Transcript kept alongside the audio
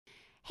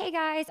Hey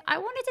guys, I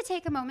wanted to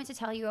take a moment to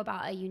tell you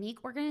about a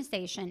unique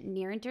organization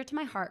near and dear to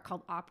my heart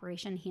called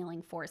Operation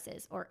Healing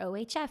Forces, or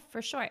OHF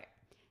for short.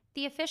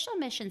 The official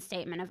mission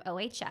statement of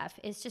OHF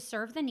is to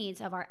serve the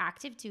needs of our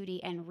active duty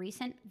and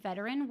recent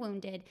veteran,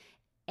 wounded,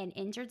 and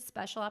injured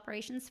Special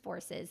Operations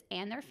Forces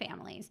and their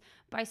families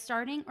by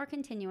starting or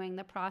continuing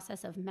the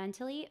process of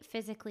mentally,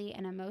 physically,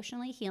 and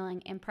emotionally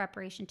healing in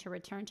preparation to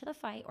return to the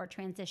fight or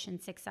transition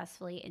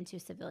successfully into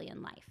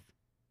civilian life.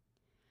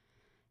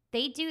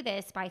 They do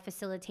this by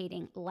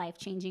facilitating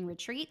life-changing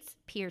retreats,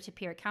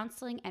 peer-to-peer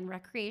counseling, and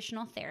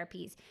recreational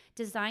therapies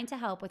designed to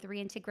help with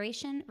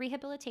reintegration,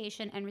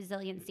 rehabilitation, and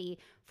resiliency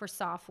for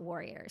SOF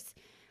warriors.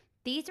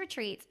 These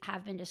retreats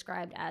have been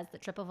described as the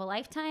trip of a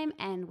lifetime,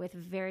 and with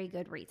very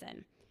good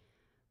reason.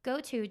 Go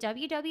to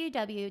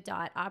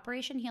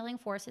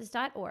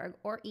www.operationhealingforces.org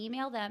or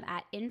email them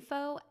at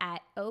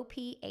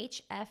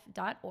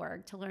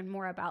info@ophf.org to learn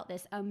more about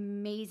this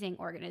amazing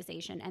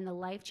organization and the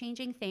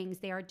life-changing things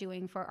they are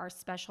doing for our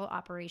Special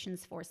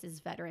Operations Forces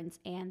veterans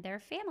and their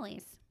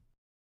families.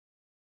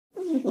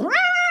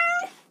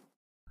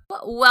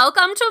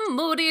 Welcome to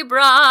Moody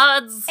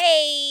Broads.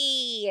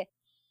 Hey!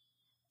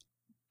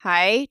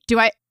 Hi. Do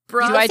I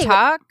Say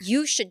talk?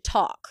 You should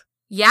talk.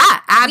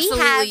 Yeah, absolutely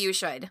have- you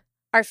should.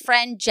 Our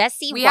friend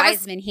Jesse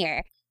Wiseman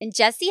here. And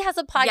Jesse has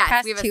a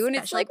podcast we have a too, and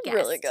it's special like guest.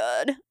 really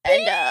good.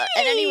 And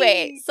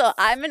anyway, so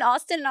I'm in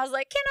Austin, and I was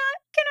like, "Can I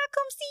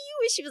come see you?"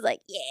 And she was like,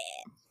 "Yeah."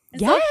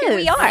 And so here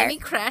we Yes. are. Let me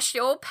crash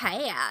your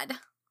pad.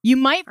 You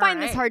might find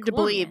All this right, hard to cool,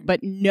 believe, man. but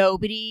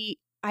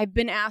I've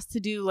been asked to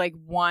do like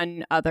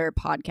one other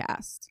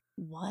podcast.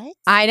 What?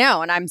 I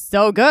know, and I'm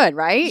so good,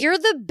 right? You're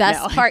the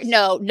best No. part.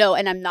 No,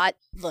 and I'm not.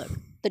 Look,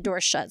 the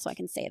door's shut, so I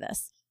can say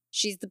this.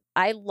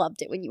 I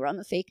loved it when you were on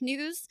the fake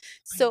news.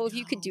 So if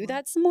you could do know.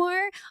 that some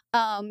more,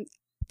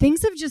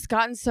 Things have just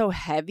gotten so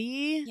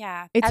heavy.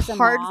 yeah. It's as a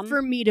hard mom.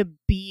 for me to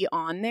be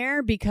on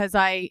there because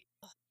I'm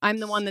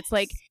the one that's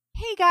like,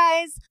 hey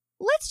guys,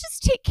 let's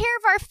just take care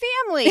of our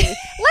family.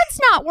 Let's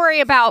not worry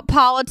about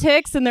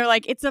politics. And they're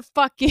like, it's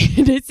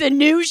a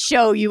news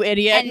show, you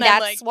idiot. And I'm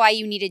that's like, why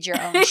you needed your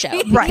own show.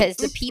 Right. Because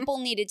the people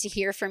needed to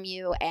hear from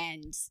you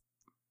and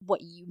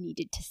what you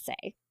needed to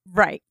say.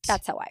 right.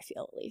 That's how I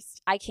feel, at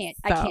least. I can't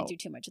So- do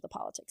too much of the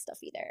politics stuff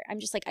either. I'm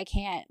just like, I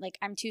can't. Like,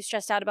 I'm too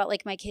stressed out about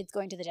like my kids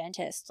going to the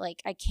dentist.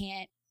 Like, I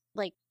can't.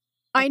 Like,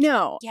 I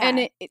know. Yeah.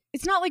 And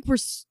it's not like we're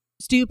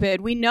stupid.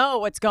 We know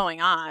what's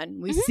going on.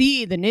 We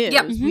see the news.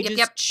 Yep, We yep, just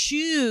yep.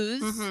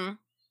 choose Mm-hmm.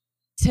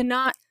 to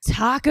not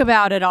talk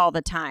about it all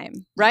the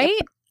time. Right?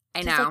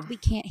 I 'cause, know. like, we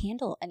can't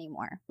handle it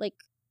anymore. Like,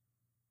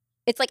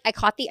 it's like I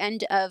caught the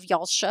end of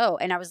y'all's show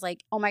and I was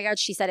like, oh my God,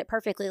 she said it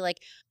perfectly. Like,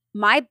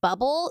 my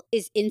bubble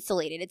is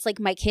insulated. It's like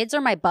my kids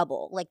are my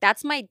bubble. Like,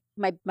 that's my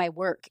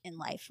work in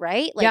life,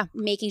 right? Like, Yeah.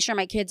 making sure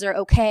my kids are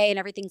okay and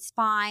everything's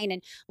fine.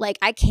 And like,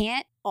 I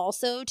can't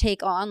also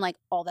take on like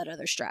all that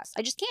other stress.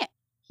 I just can't.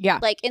 Yeah.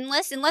 Like,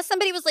 unless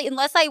somebody was like,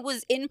 unless I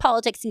was in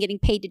politics and getting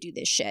paid to do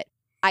this shit,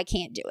 I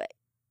can't do it.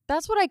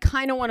 That's what I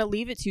kind of want to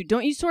leave it to.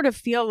 Don't you sort of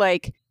feel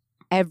like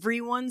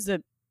everyone's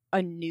a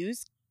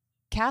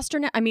newscaster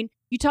now? I mean,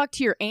 you talk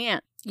to your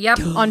aunt Yep.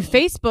 on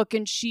Facebook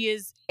and she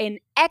is an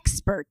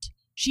expert.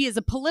 She is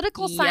a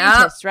political Yep.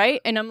 scientist, right?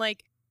 And I'm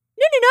like,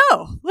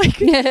 no. Like,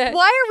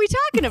 why are we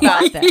talking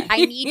about that?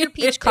 I need your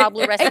peach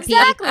cobbler recipe.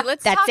 Exactly.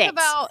 Let's That's talk it.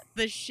 about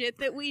the shit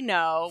that we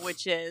know,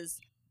 which is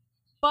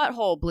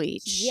butthole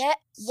bleach. Yeah.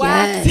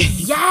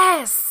 Wax.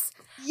 Yes.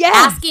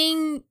 Yes.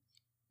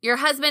 Your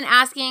husband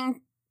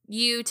asking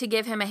you to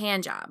give him a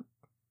hand job.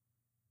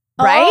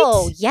 Right?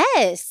 Oh,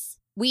 yes.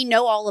 We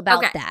know all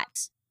about Okay.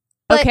 that.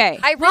 But Okay.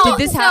 I Well,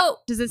 really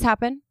Does this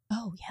happen?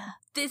 Oh, yeah.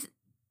 This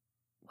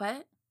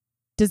what?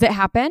 Does it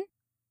happen?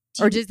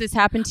 Do Or you- does this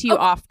happen to you Oh.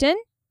 often?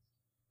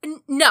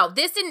 No,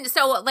 this didn't.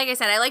 So, like I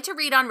said, I like to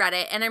read on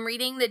Reddit, and I'm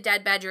reading the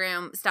dead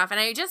bedroom stuff, and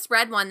I just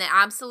read one that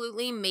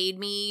absolutely made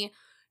me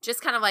just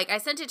kind of like, I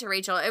sent it to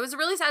Rachel. It was a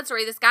really sad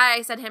story. This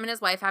guy said him and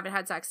his wife haven't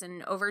had sex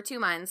in over 2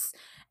 months,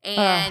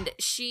 and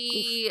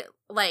she,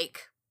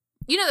 like,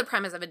 you know the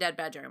premise of a dead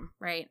bedroom,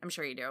 right? I'm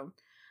sure you do.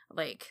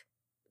 Like,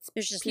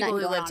 There's just people nothing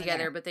who going live on in together,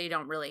 there. but they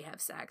don't really have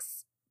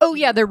sex. Oh,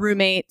 yeah. They're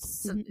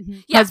roommates. So-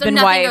 Mhm. Yeah, Husband,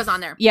 so nothing wife. goes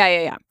on there.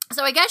 Yeah.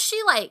 So I guess she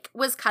like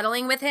was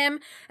cuddling with him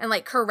and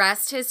like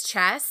caressed his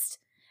chest.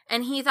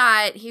 And he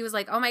thought, he was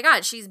like, oh my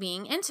God, she's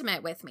being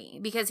intimate with me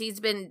because he's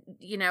been,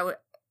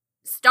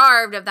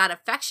 starved of that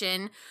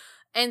affection.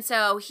 And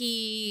so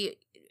he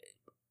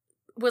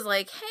was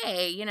like,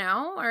 hey,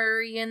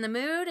 are you in the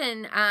mood?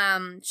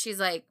 And she's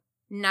like,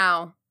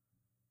 no.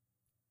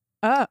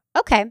 Oh.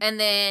 Okay. And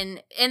then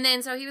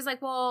so he was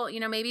like, well,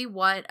 maybe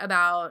what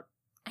about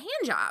a hand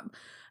job?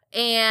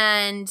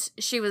 And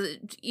she was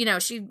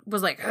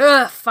like,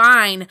 ugh,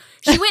 fine.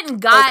 She went and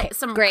got Okay,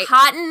 some great.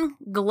 cotton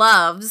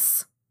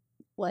gloves.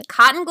 What?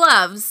 Cotton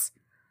gloves,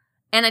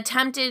 and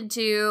attempted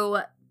to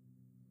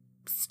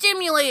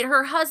stimulate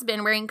her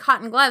husband wearing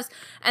cotton gloves,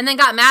 and then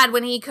got mad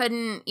when he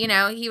couldn't,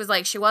 he was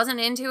like, she wasn't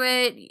into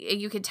it.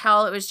 You could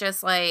tell it was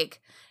just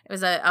like, it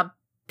was a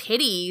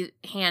pity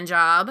hand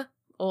job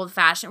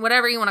old-fashioned,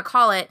 whatever you want to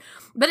call it.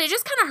 But it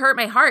just kind of hurt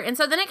my heart. And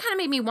so then it kind of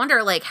made me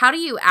wonder, like, how do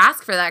you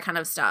ask for that kind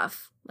of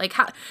stuff? Like,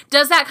 how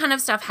does that kind of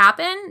stuff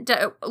happen?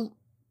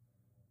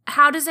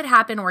 How does it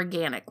happen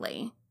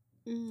organically?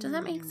 Does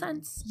that make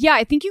sense? Yeah,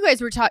 I think you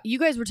guys were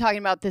talking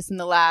about this in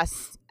the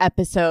last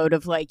episode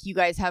of like you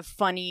guys have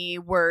funny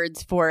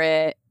words for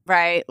it,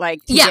 right?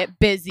 Like to get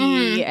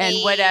busy and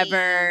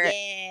whatever.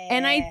 Yeah.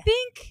 And I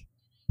think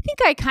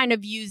I kind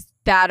of used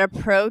that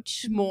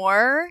approach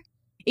more.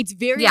 It's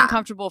very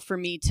uncomfortable for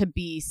me to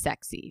be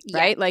sexy,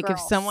 right? Like girl,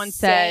 if someone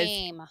says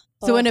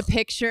so in a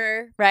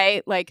picture,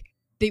 right? Like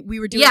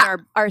we were doing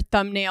our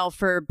thumbnail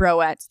for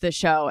Broettes, the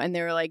show, and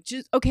they were like,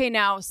 just okay,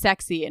 now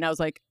sexy. And I was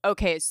like,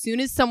 okay, as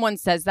soon as someone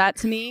says that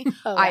to me,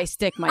 I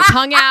stick my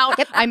tongue out.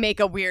 I make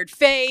a weird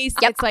face.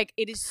 It's like,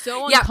 it is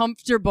so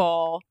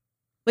uncomfortable.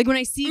 Like when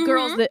I see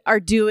girls that are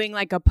doing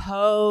like a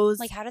pose.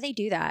 Like, how do they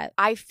do that?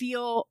 I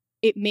feel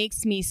it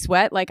makes me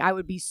sweat. Like I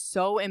would be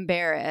so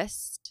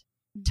embarrassed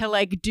to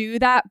like do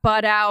that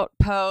butt out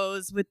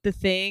pose with the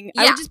thing.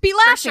 I would just be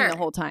laughing the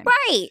whole time.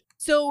 Right.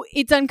 So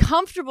it's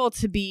uncomfortable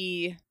to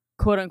be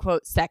quote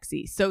unquote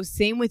sexy. So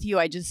same with you.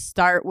 I just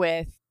start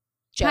with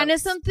kind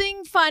of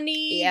something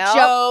funny,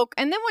 joke.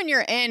 And then when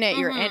you're in it,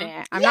 you're in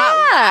it. I'm not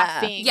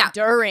laughing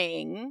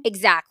during.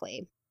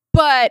 Exactly.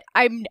 But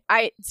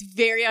it's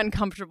very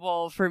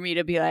uncomfortable for me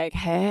to be like,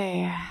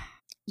 hey.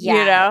 Yeah.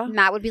 You know?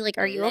 Matt would be like,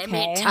 are you Let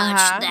okay? me touch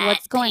that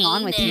What's going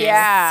on with you?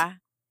 Yeah.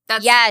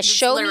 That's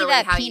show me literally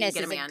that how you penis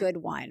get is a man. good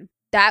one.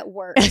 That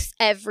works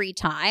every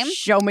time.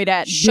 Show me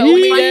that. Show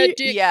me that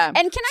dick. Yeah.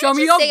 And can Show I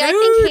me just your say, I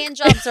think dick. hand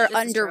jobs are This is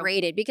true.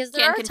 underrated because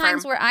there Can are confirm.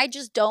 times where I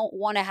just don't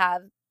want to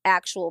have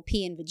actual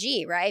P and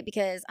vg, right?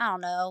 Because I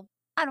don't know.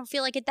 I don't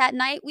feel like it that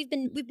night. We've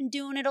been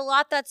doing it a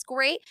lot. That's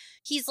great.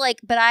 He's like,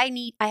 but I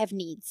have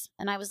needs.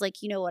 And I was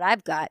like, you know what?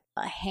 I've got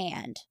a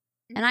hand.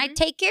 And I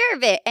take care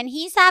of it. And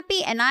he's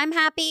happy and I'm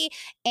happy.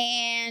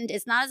 And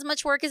it's not as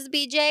much work as the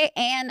BJ.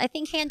 And I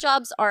think hand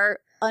jobs are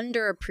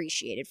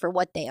underappreciated for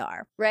what they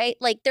are, right?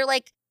 Like they're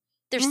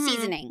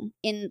seasoning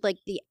in like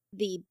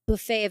the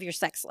buffet of your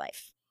sex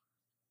life.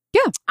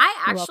 Yeah. I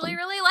You're actually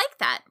welcome. really like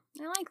that.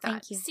 I like that.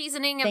 Thank you.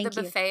 Seasoning of Thank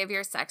the you. buffet of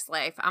your sex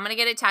life. I'm going to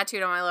get it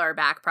tattooed on my lower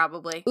back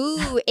probably.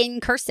 Ooh, in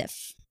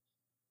cursive.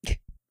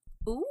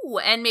 Ooh,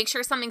 and make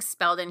sure something's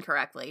spelled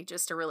incorrectly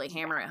just to really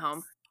hammer it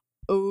home.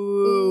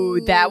 Ooh,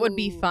 that would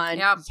be fun.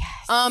 Yep.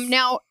 Yes.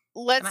 Now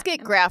let's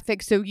get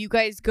graphic. So you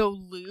guys go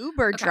lube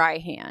or dry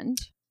hand?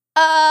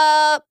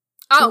 Oh,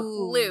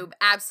 Ooh. lube,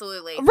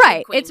 absolutely.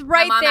 Right, Queen. it's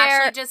right My mom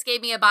there. actually just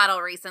gave me a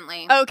bottle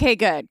recently. Okay,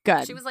 good.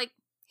 She was like,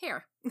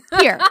 here.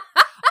 Here.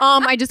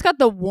 I just got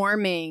the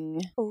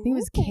warming. I think it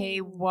was Ooh.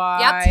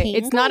 KY. Yep.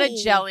 It's not a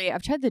Tingly. jelly.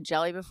 I've tried the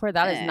jelly before.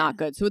 That is not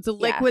good. So it's a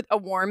liquid, a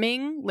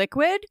warming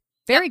liquid.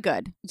 Very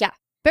good. Yeah.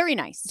 Very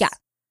nice. Yeah.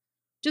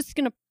 Just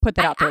gonna put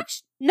that out there.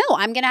 No,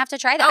 I'm gonna have to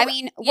try that. Oh, I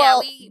mean, yeah,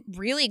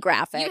 really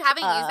graphic. You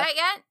haven't used that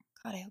yet?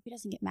 God, I hope he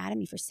doesn't get mad at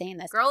me for saying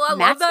this. Girl, I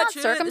Matt's love that not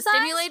shit. circumcised? The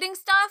stimulating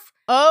stuff.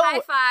 Oh,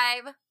 High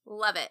five.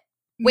 Love it.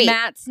 Wait.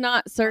 Matt's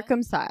not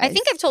circumcised. I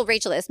think I've told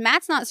Rachel this.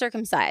 Matt's not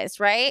circumcised,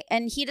 right?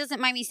 And he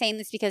doesn't mind me saying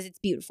this because it's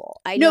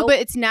beautiful. I know. No, but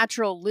it's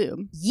natural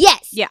lube.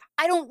 Yes. Yeah.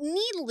 I don't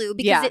need lube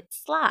because Yeah. it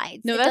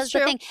slides. No, it that's does true.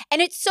 the thing.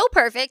 And it's so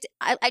perfect.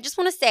 I just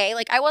want to say,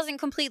 like, I wasn't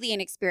completely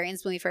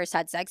inexperienced when we first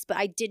had sex, but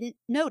I didn't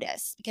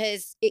notice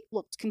because it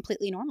looked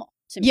completely normal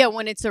to me. Yeah,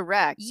 when it's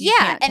erect. You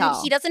Yeah. can't And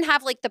tell. he doesn't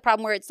have like the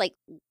problem where it's like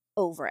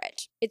over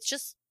it. It's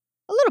just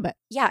a little bit.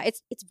 yeah,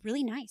 it's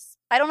really nice.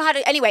 I don't know how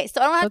to anyway, so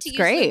I don't have That's to use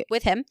great. lube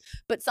with him.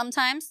 But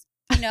sometimes,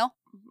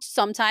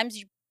 sometimes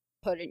you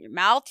put it in your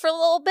mouth for a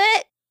little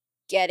bit,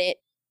 get it,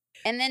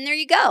 and then there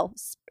you go.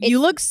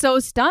 You look so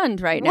stunned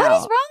right now. What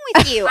is wrong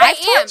with you? I've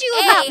told you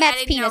about Matt's I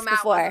didn't penis know Matt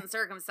before. wasn't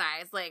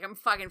circumcised. Like, I'm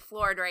fucking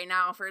floored right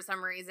now for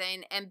some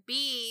reason. And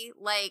B,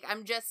 like,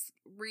 I'm just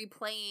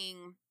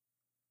replaying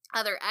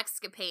other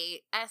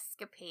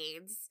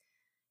escapades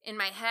in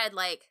my head.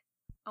 Like,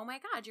 oh my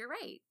God, you're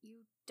right.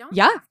 You don't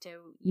Yeah. have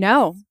to.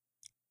 No.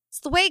 It's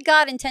the way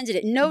God intended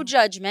it. No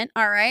judgment.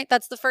 All right,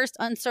 that's the first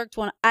uncirced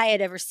one I had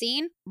ever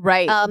seen.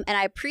 Right. And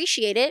I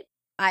appreciate it.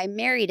 I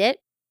married it.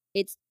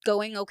 It's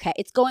going okay.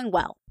 It's going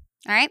well.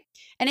 All right,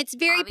 and it's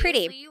very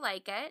Obviously, pretty. you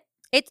like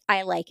it.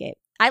 I like it.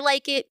 I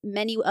like it.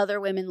 Many other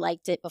women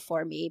liked it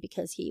before me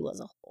because he was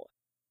a whore.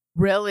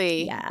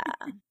 Really? Yeah.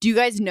 Do you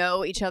guys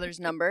know each other's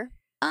number?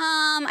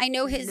 I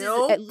know his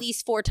Nope. is at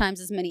least 4 times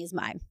as many as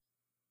mine.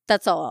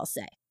 That's all I'll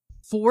say.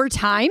 4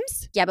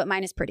 times? Yeah, but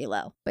mine is pretty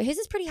low. But his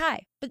is pretty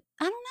high. But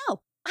I don't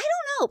know.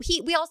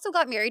 We also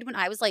got married when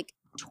I was like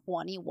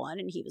 21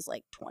 and he was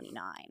like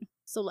 29.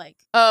 So like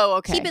Oh,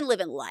 okay. he'd been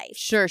living life.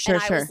 Sure. And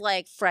I was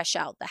like fresh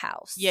out the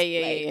house. Yeah.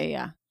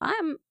 Like,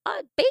 I'm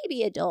a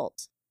baby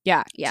adult.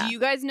 Yeah. Yeah. Do you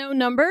guys know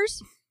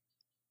numbers?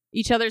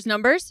 Each other's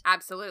numbers?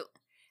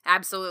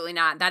 Absolutely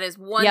not. That is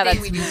one Yeah,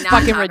 thing that's we do not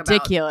fucking talk about.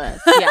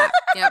 ridiculous. Yeah.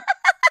 Yep.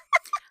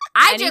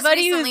 I just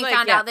Anybody who's recently like,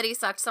 found yeah. out that he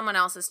sucked someone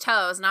else's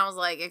toes, and I was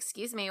like,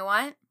 "Excuse me,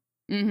 what?"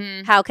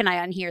 Mm-hmm. How can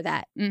I unhear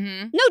that?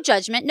 Mm-hmm. No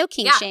judgment, no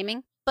kink Yeah.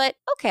 shaming. But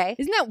okay.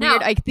 Isn't that No.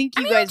 weird? I think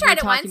you I mean, guys I were tried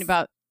it talking once.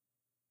 about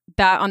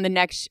that on the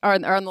next or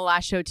on the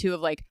last show too, of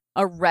like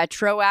a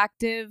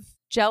retroactive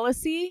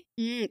jealousy,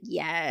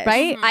 Yes.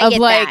 right? I get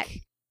that.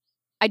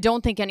 I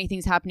don't think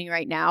anything's happening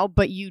right now,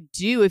 but you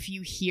do if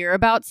you hear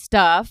about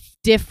stuff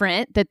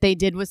different that they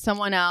did with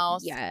someone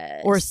else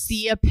Yes. or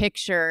see a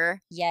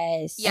picture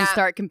Yes. Yeah. and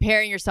start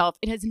comparing yourself.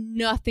 It has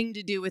nothing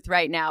to do with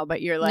right now,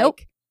 but you're like, Nope.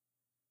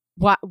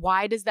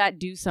 why does that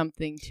do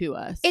something to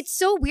us? It's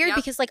so weird Yep.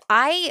 because like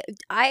I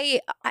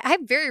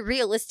have very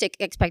realistic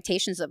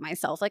expectations of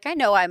myself. Like I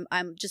know I'm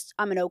I'm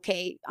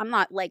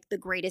not like the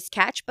greatest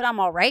catch, but I'm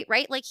all right,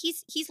 right? Like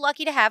he's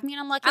lucky to have me and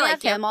I'm lucky I to like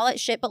have him, him. all that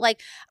shit. But like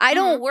I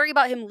don't worry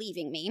about him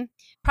leaving me.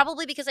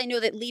 Probably because I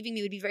know that leaving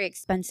me would be very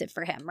expensive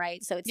for him,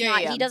 right? So it's Yeah,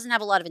 not yeah. he doesn't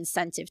have a lot of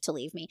incentive to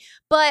leave me.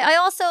 But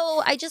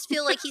I just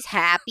feel like he's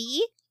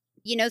happy.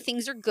 You know,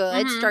 things are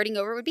good. Mhm. Starting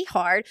over would be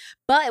hard.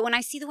 But when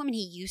I see the women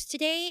he used to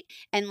date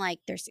and like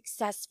they're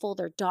successful,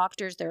 they're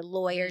doctors, they're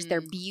lawyers,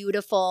 they're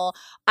beautiful,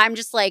 I'm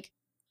just like,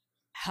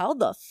 how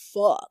the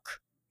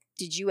fuck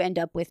did you end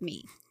up with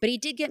me? But he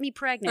did get me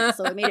pregnant,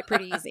 so it made it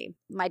pretty easy.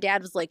 My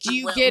dad was like, Do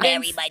you will get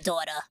marry my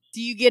daughter.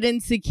 Do you get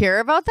insecure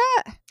about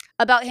that?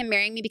 About him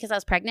marrying me because I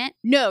was pregnant?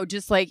 No,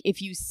 just like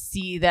if you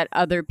see that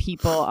other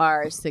people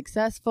are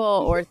successful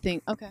or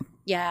think, okay,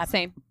 Yeah.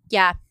 same.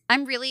 Yeah.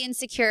 I'm really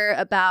insecure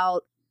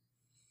about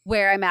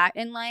where I'm at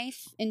in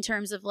life in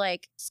terms of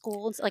like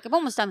school. Like I'm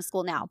almost done with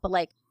school now, but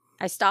like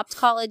I stopped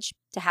college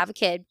to have a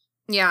kid.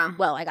 Yeah.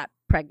 Well, I got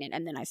pregnant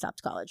and then I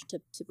stopped college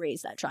to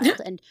raise that child.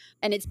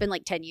 and it's been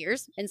like 10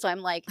 years. And so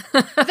I'm like,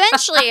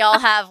 eventually I'll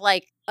have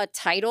like a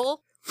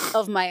title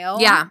of my own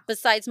Yeah.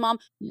 besides mom.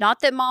 Not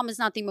that mom is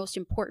not the most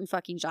important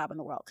fucking job in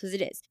the world, because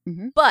it is.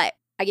 Mhm. But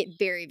I get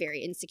very,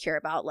 very insecure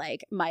about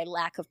like my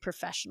lack of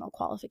professional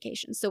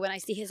qualifications. So when I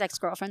see his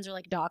ex-girlfriends are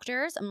like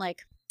doctors, I'm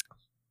like,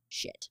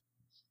 shit.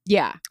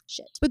 Yeah.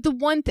 Shit. But the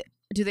one thing,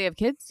 do they have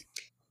kids?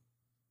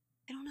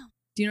 I don't know.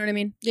 Do you know what I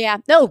mean? Yeah.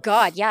 Oh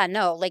God. Yeah.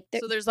 No. Like,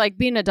 So there's like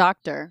being a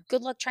doctor.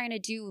 good luck trying to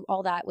do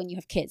all that when you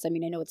have kids. I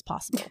mean, I know it's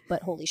possible,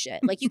 but holy shit.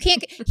 Like you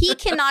can't, he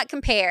cannot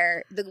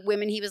compare the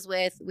women he was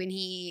with when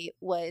he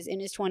was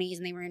in his 20s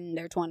and they were in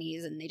their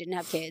 20s and they didn't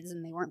have kids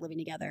and they weren't living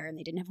together and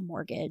they didn't have a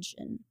mortgage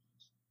and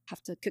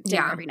have to cook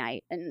dinner Yeah. every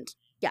night. And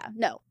yeah,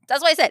 no.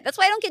 That's why I said, that's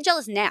why I don't get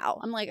jealous now.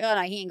 I'm like, oh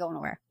no, he ain't going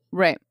nowhere.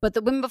 Right. But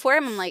the women before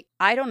him, I'm like,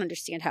 I don't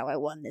understand how I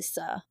won this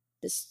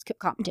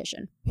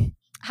competition.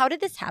 How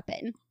did this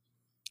happen?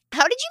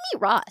 How did you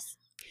meet Ross?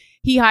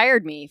 He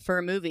hired me for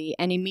a movie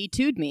and he Me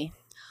Too'd me.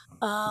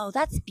 Oh,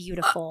 that's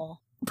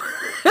beautiful.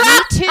 Me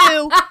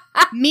Too.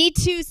 Me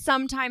Too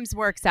sometimes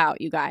works out,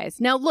 you guys.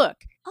 Now look,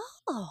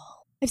 Oh,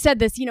 I've said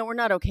this, we're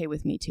not okay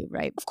with Me Too,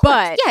 right? of course.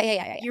 But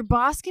Yeah. your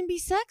boss can be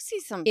sexy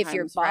sometimes. If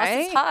your boss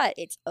right? is hot,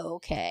 it's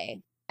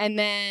okay. And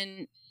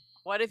then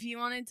what if you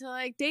wanted to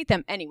like date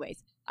them?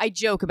 Anyways, I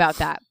joke about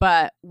that,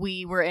 but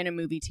we were in a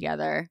movie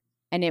together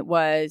and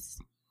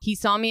he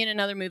saw me in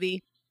another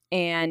movie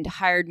and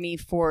hired me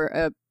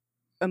for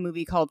a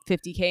movie called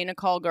 50K and a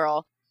Call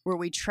Girl, where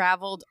we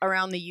traveled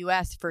around the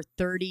US for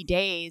 30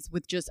 days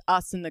with just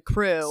us and the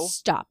crew.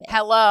 Stop it.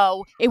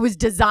 Hello. It was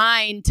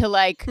designed to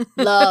like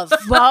Love.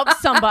 love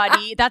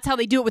somebody. That's how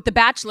they do it with The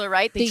Bachelor,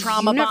 right? They The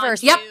trauma universe.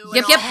 bond Yep, you and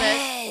yep, all yep.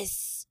 this.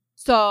 Yes.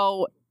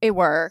 So it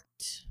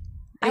worked.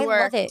 I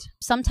worked. love it.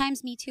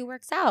 Sometimes Me Too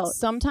works out.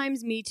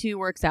 Sometimes Me Too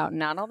works out,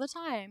 not all the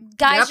time.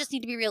 Guys Yep. just need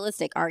to be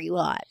realistic. Are you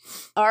hot?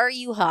 Are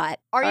you hot?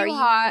 Are you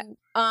hot?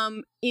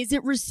 Is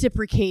it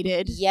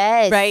reciprocated?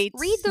 Yes. Right.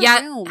 Read the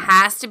Yeah, room.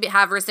 has to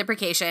have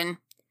reciprocation.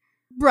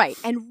 Right.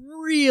 And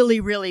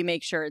really, really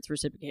make sure it's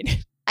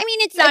reciprocated. I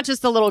mean, it's Not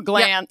just a little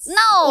glance,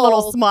 no. a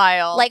little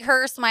smile. Like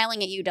her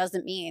smiling at you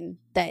doesn't mean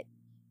that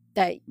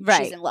Right.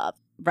 she's in love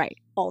right.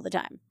 all the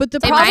time. But the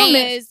They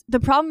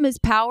problem is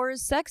power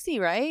is sexy,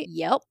 right?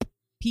 Yep.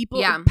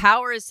 Yeah.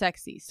 Power is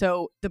sexy.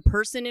 So the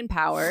person in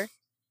power,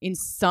 in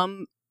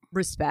some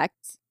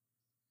respects,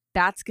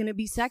 that's going to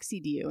be sexy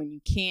to you. And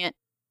you can't,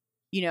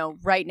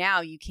 right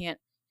now you can't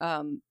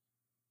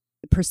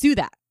pursue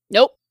that.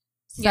 Nope.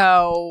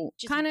 So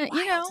Just kind of,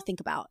 wild to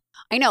think about.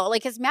 I know,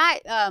 like, because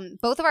Matt,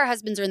 both of our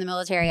husbands are in the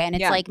military, and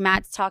it's Yeah. like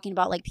Matt's talking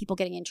about like people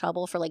getting in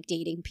trouble for like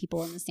dating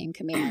people in the same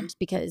command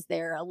because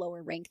they're a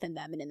lower rank than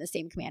them and in the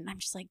same command. And I'm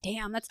just like,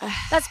 damn, that's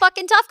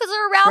fucking tough because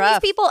they're around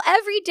Rough. these people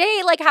every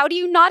day. Like, how do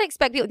you not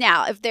expect people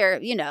now if they're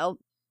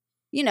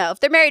if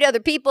they're married to other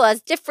people,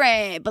 that's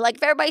different. But like,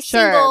 if everybody's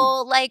Sure.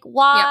 single, like,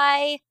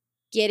 why?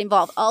 Get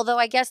involved. Although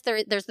I guess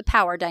there's the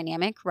power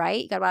dynamic,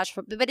 right? You gotta watch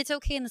for, but it's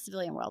okay in the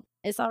civilian world.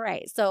 It's all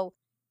right. So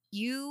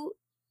you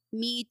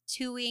Me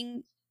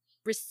Tooing,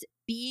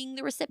 being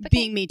the recipient,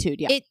 being Me Too'd,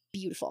 yeah. it's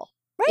beautiful.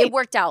 Right. It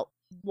worked out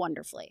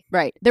wonderfully.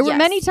 Right. There were Yes.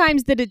 many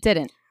times that it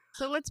didn't.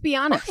 So let's be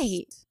honest.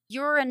 Right.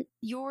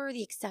 You're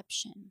the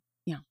exception.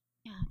 Yeah.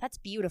 Yeah. That's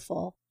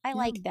beautiful. I Yeah.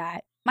 like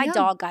that. My Yeah.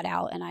 dog got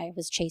out and I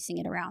was chasing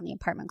it around the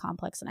apartment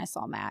complex and I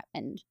saw Matt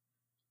and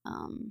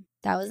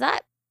that was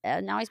that.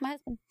 Now he's my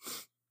husband.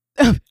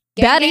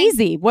 That gang.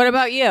 easy. What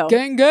about you?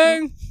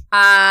 Gang.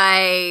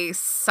 I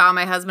saw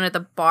my husband at the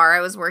bar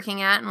I was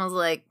working at and was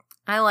like,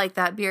 I like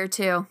that beer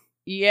too.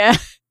 Yeah.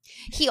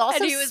 He also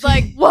And he was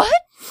like, "What?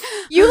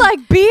 You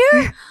like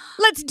beer?"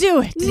 Let's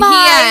do it.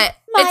 My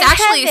it's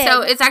actually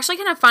heaven. it's actually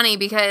kind of funny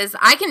because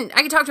I can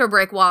talk to a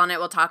brick wall and it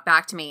will talk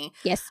back to me.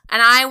 Yes.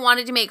 And I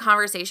wanted to make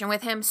conversation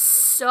with him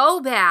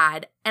so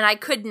bad, and I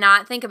could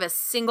not think of a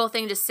single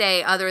thing to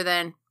say other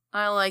than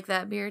I like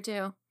that beer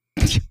too.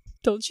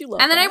 Don't you love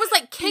And then that? I was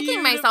like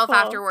kicking myself Beautiful.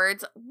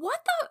 afterwards. What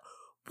the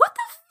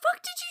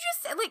fuck did you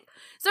just say? Like,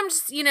 so I'm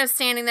just,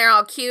 standing there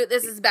all cute.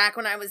 This is back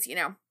when I was,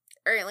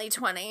 early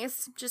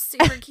 20s, just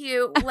super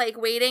cute, like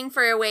waiting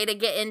for a way to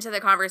get into the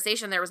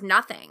conversation. There was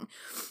nothing.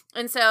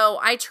 And so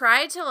I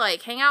tried to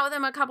like hang out with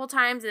him a couple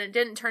times and it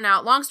didn't turn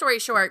out. Long story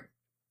short,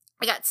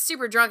 I got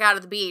super drunk out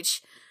at the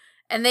beach,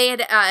 and they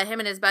had, him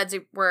and his buds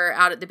were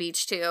out at the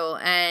beach too.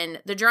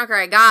 And the drunker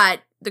I got,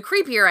 the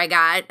creepier I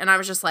got. And I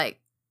was just like,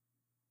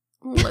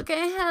 look at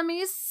him.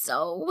 He's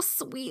so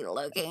sweet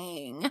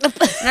looking. And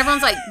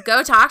everyone's like,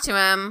 go talk to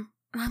him.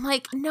 And I'm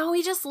like, no,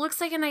 he just looks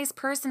like a nice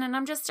person, and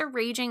I'm just a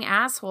raging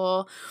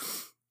asshole.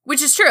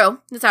 Which is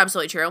true. It's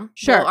absolutely true.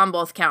 Sure. Well, on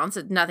both counts.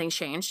 Nothing's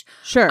changed.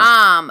 Sure.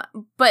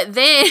 But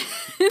then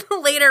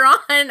later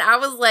on, I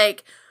was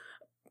like,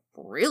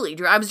 really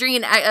drunk. I was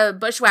drinking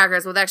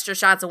Bushwhackers with extra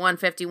shots of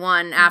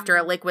 151 after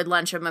a liquid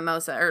lunch of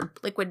mimosa, or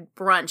liquid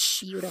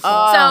brunch. Beautiful.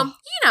 Oh.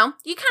 So,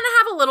 you kind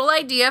of have a little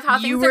idea of how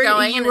things are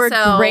going. You and were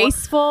so,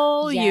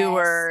 graceful. Yes. You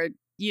were,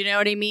 you know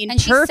what I mean? And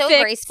Perfect. she's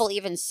so graceful,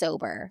 even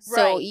sober. So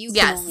Right. you can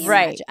Yes. only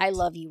Right. imagine. I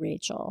love you,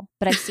 Rachel,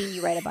 but I've seen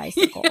you ride a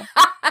bicycle.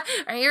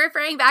 Are you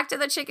referring back to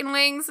the chicken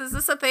wings? Is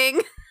this a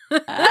thing?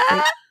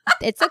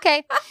 It's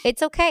okay.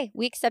 It's okay.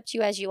 We accept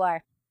you as you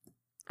are.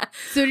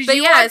 So did But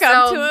you yeah, walk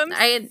up so to him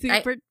I-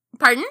 super?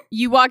 Pardon?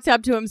 You walked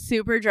up to him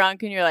super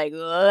drunk, and you're like,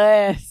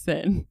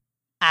 "Listen,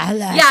 I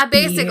like Yeah,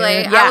 basically.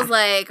 beer." I was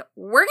like,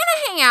 we're going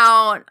to hang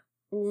out.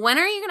 When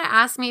are you going to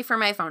ask me for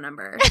my phone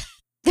number?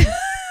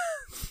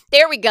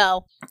 There we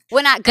go.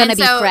 We're not gonna And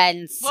be so-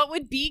 friends. What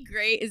would be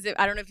great is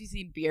I don't know if you've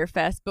seen Beer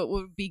Fest, but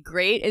what would be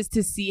great is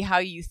to see how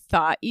you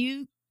thought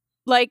you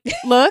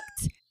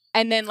looked,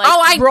 and then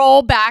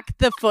roll back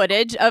the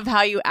footage of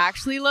how you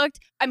actually looked.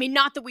 I mean,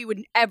 not that we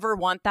would ever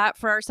want that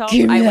for ourselves.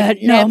 Give me I that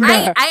would never.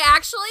 number. I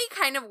actually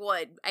kind of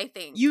would, I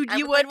think. You I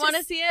would like want to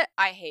s- see it?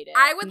 I hate it.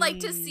 I would like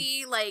to Mm.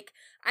 see,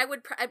 I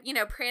would,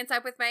 prance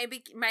up with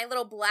my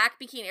little black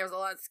bikini. It was a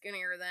lot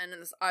skinnier then,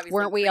 and this obviously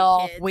Weren't we pre-kids.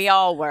 all? We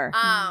all were.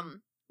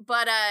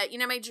 But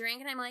my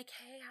drink, and I'm like,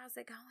 hey, how's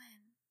it going?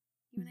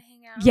 You want to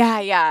hang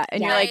out? yeah.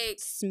 And Yeah. you're like, Like,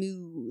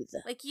 Smooth.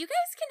 like, you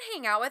guys can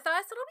hang out with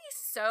us. It'll be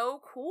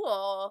so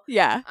cool.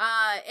 yeah,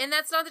 And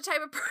that's not the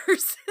type of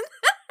person.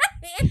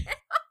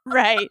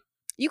 right.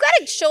 You got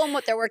to show them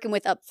what they're working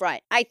with up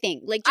front. I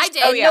think, like, I just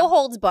did. and Oh, yeah. no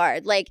holds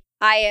barred. Like,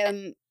 I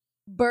am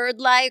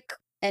bird-like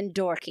and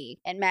dorky,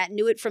 and Matt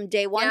knew it from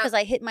day one Yeah. because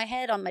I hit my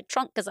head on my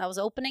trunk because I was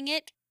opening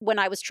it when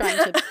I was trying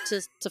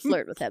to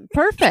flirt with him.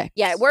 Perfect.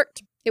 Yeah, it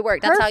worked. It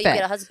worked. That's how you get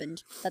Perfect. a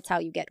husband. That's how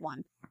you get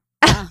one.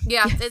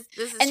 Yeah, this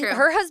is And true.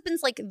 her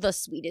husband's like the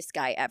sweetest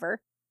guy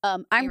ever. he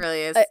I'm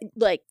really is.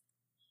 like,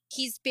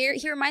 he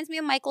reminds me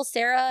of Michael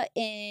Cera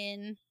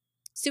in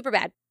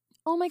Superbad.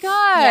 Oh my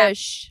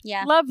gosh.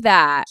 Yeah. Love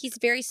that. He's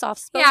very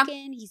soft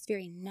spoken. He's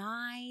very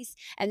nice.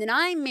 And then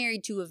I'm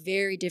married to a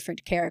very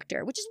different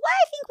character, which is why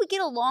I think we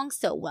get along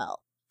so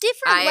well.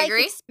 Different I life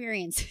agree.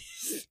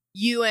 experiences.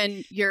 You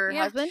and your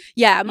Yeah. husband?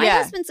 Yeah, Yeah. my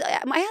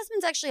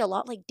husband's actually a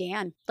lot like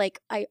Dan. Like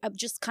I'm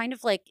just kind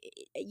of like,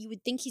 you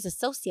would think he's a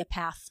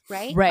sociopath,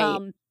 right?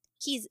 Right.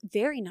 He's a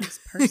very nice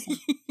person.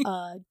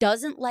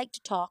 Doesn't like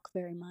to talk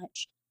very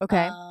much.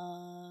 Okay.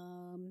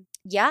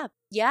 Yeah.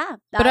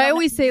 But I don't know.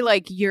 always say,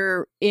 like,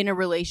 you're in a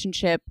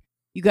relationship,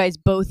 you guys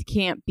both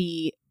can't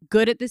be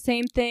good at the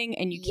same thing,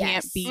 and you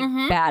can't Yes. be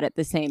Mhm. bad at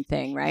the same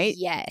thing, right?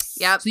 Yes.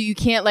 Yep. So you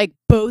can't, like,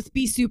 both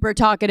be super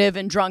talkative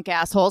and drunk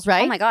assholes,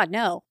 right? Oh my God,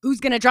 no. Who's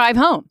gonna drive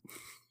home?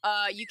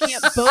 You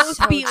can't both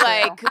So be true.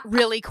 like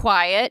really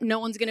quiet. No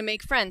one's gonna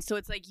make friends. So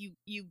it's like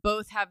you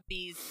both have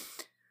the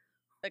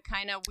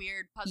kind of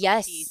weird puzzle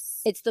Yes.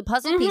 piece. It's the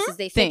puzzle Mhm. pieces.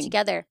 They fit Thing.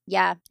 together.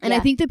 Yeah. And yeah. I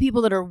think the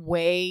people that are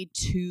way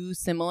too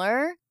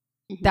similar,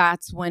 Mhm.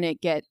 that's when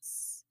it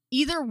gets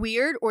either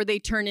weird or they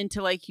turn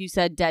into, like you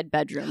said, dead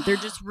bedroom. They're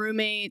just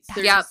roommates.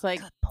 They're Yep. just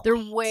like, they're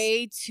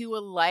way too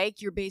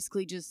alike. You're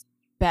basically just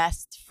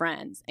best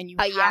friends. And you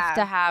have yeah.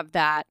 to have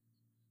that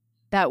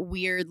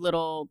weird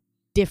little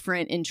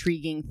different,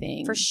 intriguing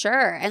thing. For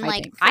sure. And I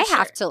like think. I For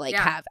have sure. to like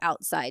Yeah. have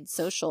outside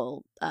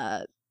social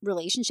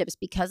relationships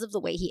because of the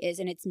way he is,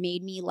 and it's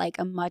made me like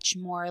a much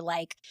more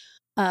like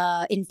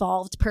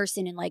involved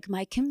person in like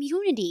my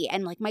community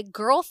and like my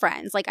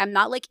girlfriends. Like I'm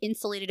not like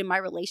insulated in my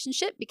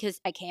relationship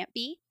because I can't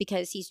be,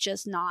 because he's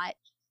just not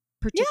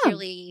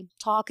particularly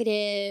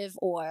talkative,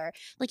 or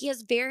like he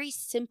has very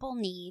simple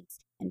needs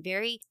and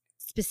very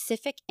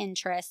specific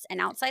interests, and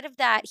outside of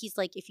that he's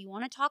like, if you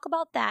want to talk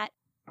about that,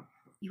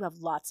 you have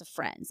lots of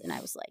friends. And I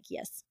was like,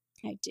 yes,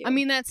 I do. I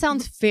mean, that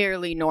sounds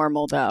fairly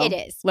normal, though. it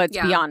is. Let's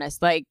be Yeah.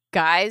 honest. Like,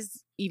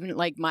 guys, even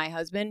like my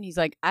husband, he's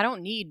like, I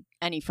don't need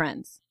any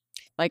friends.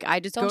 Like, I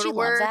just Don't go you to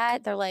work. love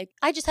that? They're like,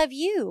 I just have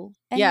you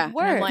and Yeah, and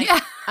work. I'm like, Yeah.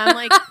 I'm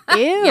like,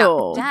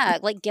 ew. yeah,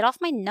 like get off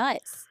my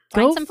nuts.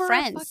 Go Find some for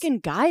friends. a fucking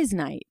guys'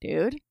 night,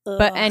 dude.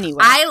 But Ugh.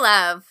 anyway, I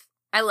love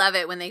I love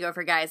it when they go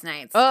for guys'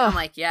 nights. Ugh. I'm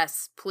like,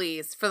 yes,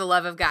 please, for the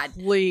love of God.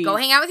 Please. Go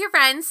hang out with your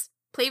friends,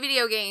 play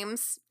video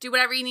games, do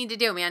whatever you need to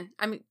do, man.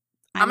 I'm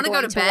going to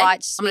go to bed.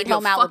 Watch I'm going Sweet to do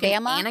Home a fucking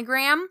Alabama.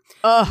 anagram.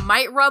 Ugh.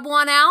 Might rub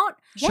one out.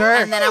 Sure.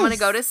 And then I'm going to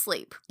go to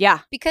sleep. Yeah.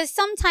 Because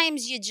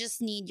sometimes you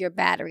just need your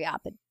battery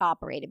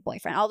operated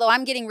boyfriend. Although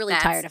I'm getting really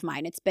tired of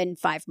mine. It's been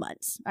 5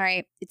 months. All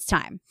right. It's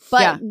time.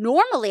 But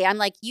normally I'm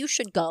like, you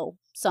should go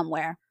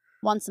somewhere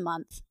once a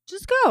month.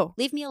 Just go.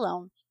 Leave me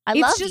alone. I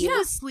love It's you.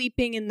 just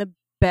sleeping in the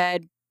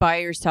bed by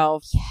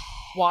yourself,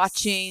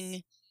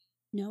 watching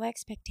No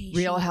expectations.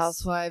 Real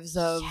Housewives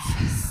of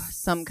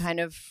some kind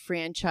of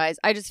franchise.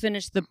 I just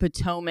finished the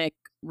Potomac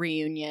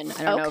reunion.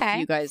 I don't know if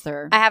you guys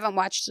are. I haven't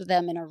watched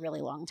them in a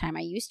really long time.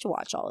 I used to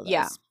watch all of those.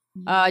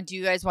 Yeah. Do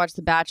you guys watch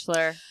The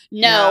Bachelor?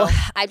 No.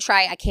 I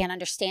try. I can't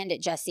understand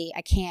it, Jesse.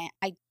 I can't.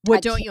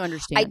 What don't you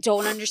understand? I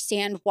don't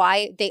understand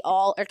why they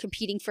all are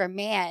competing for a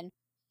man.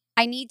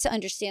 I need to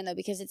understand, though,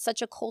 because it's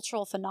such a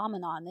cultural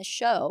phenomenon, this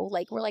show.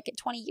 Like, we're like at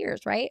 20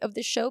 years, right, of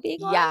this show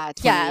being on? Yeah,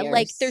 20 Yeah, years.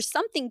 like, there's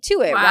something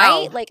to it, Wow.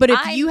 right? Like, But if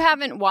you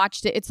haven't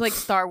watched it, it's like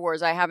Star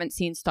Wars. I haven't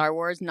seen Star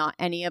Wars, not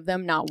any of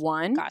them, not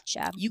one.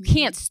 Gotcha. You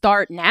can't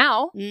start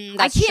now. That's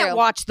I can't true.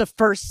 watch the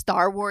first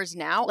Star Wars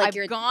now. Like,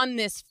 I've gone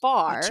this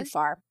far. You're too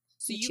far.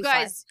 So You're you too far.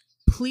 guys,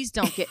 please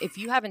don't get, if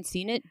you haven't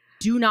seen it,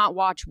 do not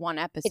watch one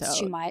episode. It's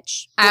too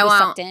much. I You'll be won't.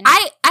 sucked in.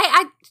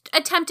 I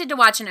attempted to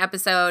watch an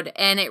episode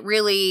and it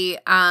really,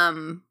 I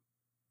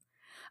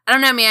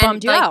don't know, man.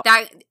 Bummed you like out.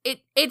 that,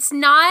 it's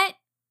not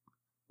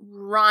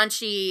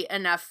raunchy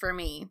enough for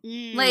me.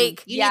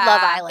 Like, you need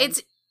Love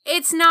Island.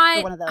 It's not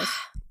You're one of those.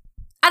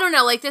 I don't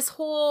know, like the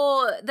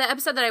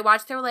episode that I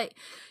watched, they were like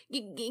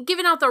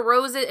giving out the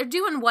roses or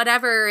doing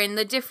whatever and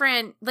the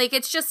different, like,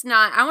 it's just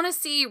not, I want to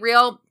see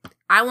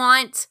I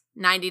want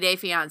 90 Day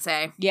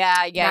Fiance.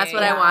 Yeah. That's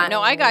what I want.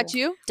 No, I got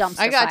you. Dumpster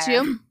I got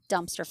fire. you.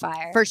 Dumpster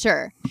fire. For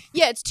sure.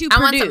 Yeah, it's too I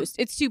want produced.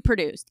 It's too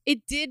produced.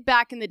 It did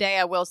back in the day,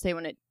 I will say,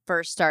 when it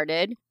first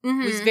started.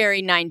 Mhm. It was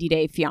very 90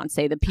 Day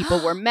Fiance. The people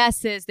were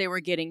messes. They were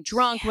getting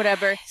drunk,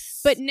 whatever.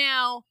 But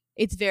now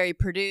it's very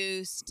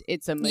produced.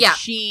 It's a Yeah.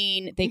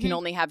 machine. They can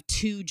only have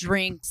 2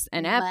 drinks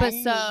an Money.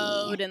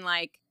 episode. And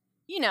like,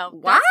 that's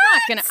What?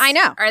 not going to, I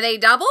know. Are they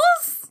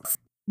doubles?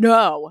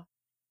 No.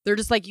 They're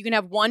just like, you can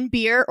have 1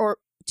 beer or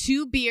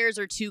 2 beers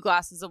or 2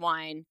 glasses of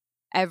wine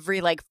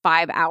every like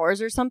 5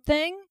 hours or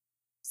something.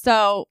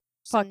 So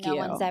fuck no you.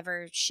 one's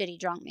ever shitty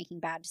drunk making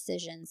bad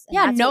decisions. And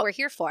Yeah, that's no- what we're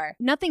here for.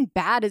 Nothing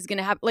bad is going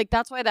to happen. Like,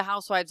 that's why the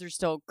housewives are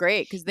still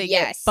great, because they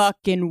get Yes.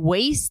 fucking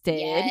wasted.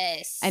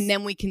 Yes. And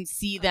then we can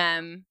see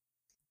them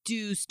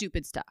do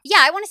stupid stuff. Yeah,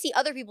 I want to see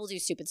other people do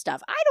stupid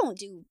stuff. I don't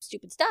do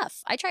stupid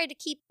stuff. I try to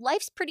keep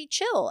life's pretty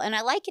chill, and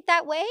I like it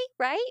that way,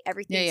 right?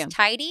 Everything's yeah.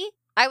 tidy.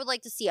 I would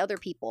like to see other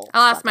people. I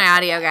lost fuck my up their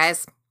audio,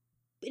 lives. guys.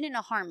 In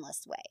a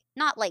harmless way.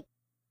 Not like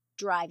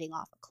driving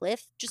off a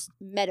cliff, just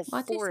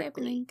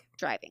metaphorically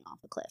driving off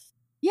a cliff.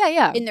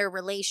 Yeah. In their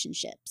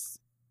relationships.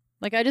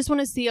 Like, I just want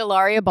to see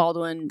Ilaria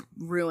Baldwin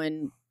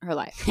ruin her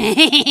life.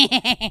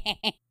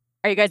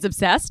 Are you guys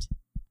obsessed?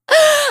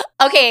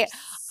 Okay,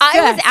 I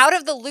was Obsessed. out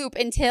of the loop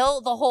until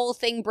the whole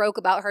thing broke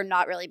about her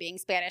not really being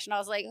Spanish, and I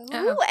was like, "Who?"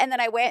 Oh. And then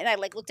I went and I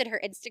like looked at her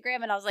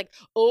Instagram, and I was like,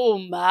 "Oh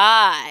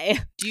my!"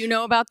 Do you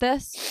know about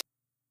this?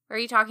 Are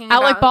you talking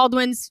Alec about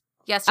Baldwin's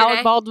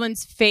yesterday?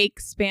 fake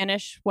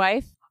Spanish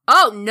wife.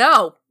 Oh,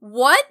 no.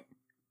 What?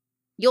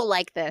 You'll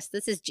like this.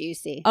 This is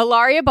juicy.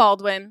 Ilaria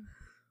Baldwin.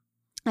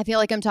 I feel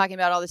like I'm talking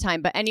about it all the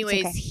time, but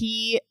anyways,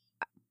 okay.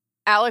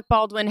 Alec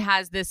Baldwin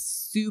has this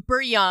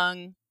super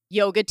young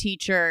yoga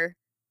teacher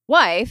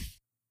wife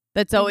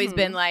that's always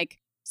been like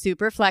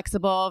super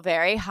flexible,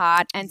 very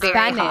hot, and Very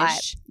Spanish.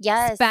 hot.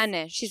 Yes.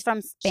 Spanish. She's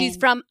from Spain. She's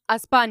from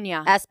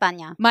España,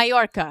 España.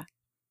 Mallorca.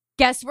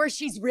 Guess where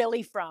she's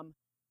really from?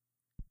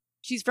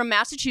 She's from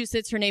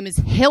Massachusetts. Her name is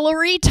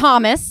Hillary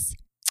Thomas.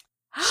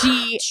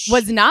 She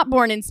was not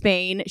born in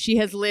Spain. She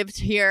has lived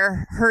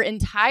here her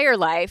entire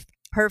life.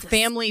 Her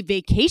family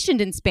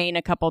vacationed in Spain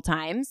a couple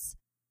times.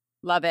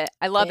 Love it.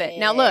 I love it.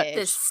 Now look,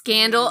 The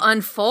scandal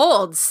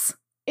unfolds.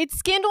 it's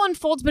scandal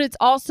unfolds, but it's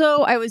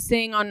also, I was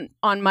saying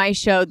on my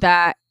show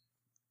that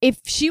if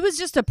she was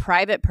just a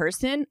private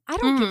person, I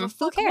don't give a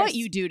fuck cares? what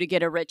you do to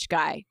get a rich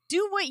guy.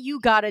 Do what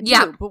you gotta do.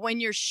 Yeah. But when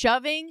you're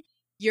shoving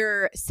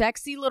your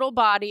sexy little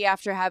body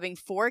after having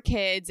 4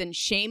 kids and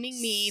shaming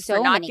me So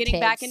for not many getting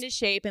back kids. into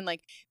shape and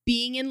like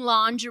being in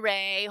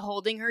lingerie,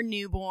 holding her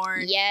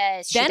newborn.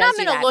 Yes. she Then does I'm do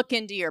going to that. look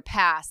into your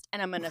past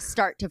and I'm going to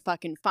start to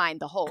fucking find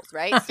the holes,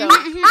 right? So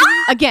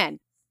again,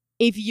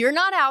 if you're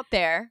not out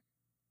there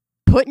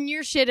putting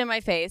your shit in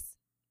my face,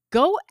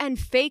 go and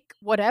fake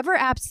whatever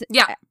apps.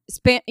 Yeah.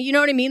 You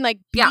know what I mean? Like,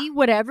 be Yeah.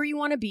 whatever you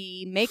want to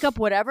be, make up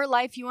whatever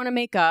life you want to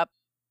make up,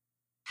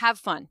 have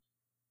fun.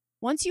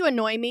 Once you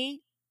annoy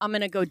me, I'm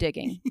going to go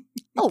digging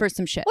for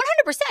some shit.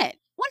 100%. 100%.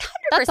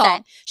 That's all.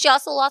 She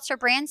also lost her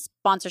brand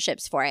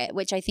sponsorships for it,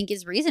 which I think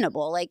is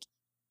reasonable. Like,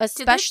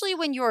 especially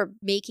when you're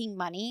making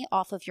money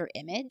off of your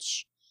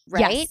image,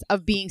 right? Yes,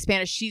 of being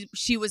Spanish.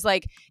 She was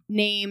like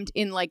named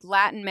in like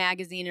Latin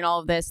magazine and all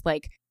of this,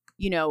 like,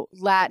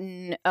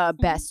 Latin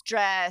best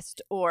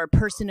dressed or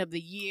person of the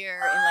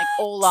year in like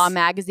Hola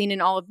magazine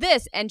and all of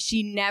this. And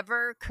she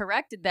never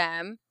corrected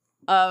them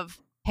of,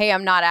 hey,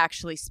 I'm not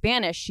actually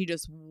Spanish. She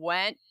just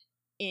went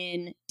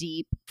in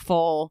deep,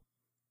 full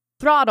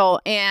throttle.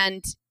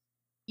 And,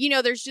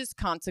 there's just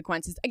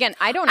consequences. Again,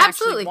 I don't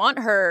actually want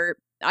her.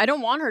 I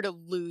don't want her to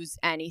lose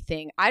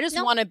anything. I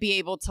just want to be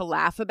able to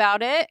laugh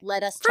about it.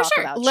 Let us talk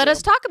about it. Let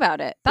us talk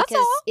about it. That's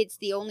because all. It's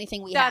the only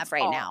thing we have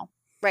right now.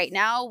 Right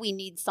now, we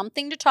need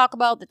something to talk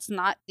about that's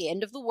not the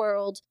end of the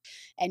world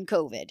and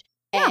COVID.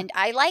 Yeah. And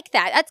I like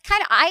that.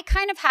 I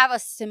kind of have a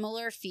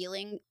similar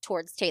feeling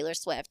towards Taylor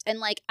Swift. And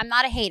like, I'm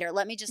not a hater.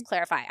 Let me just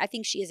clarify. I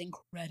think she is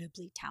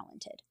incredibly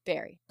talented.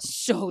 Very.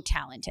 So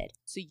talented.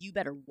 So you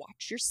better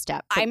watch your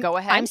step. Go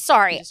ahead. I'm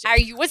sorry. Are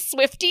you a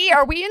Swiftie?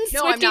 Are we in Swiftie?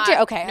 No, I'm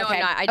not. Okay. No, I'm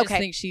not. I just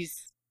think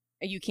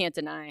you can't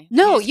deny.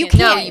 No, you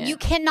can't. You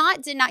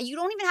cannot deny. You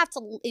don't even have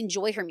to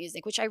enjoy her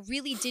music, which I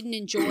really didn't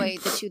enjoy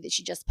the two that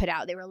she just put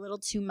out. They were a little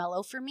too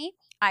mellow for me.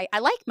 I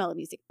like mellow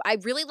music. I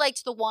really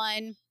liked the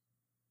one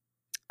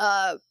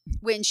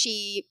when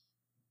she,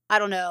 I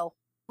don't know,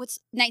 what's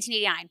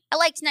 1989. I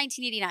liked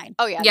 1989.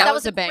 Oh, yeah. That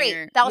was a banger.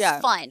 Great. That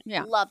was fun.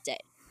 Yeah. Loved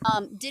it.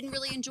 Didn't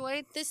really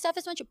enjoy this stuff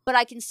as much, but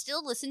I can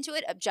still listen to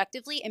it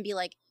objectively and be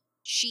like,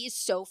 she is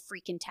so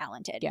freaking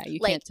talented. Yeah, you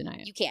can't deny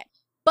it. You can't.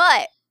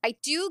 But I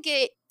do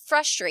get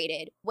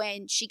frustrated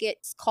when she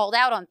gets called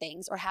out on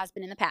things, or has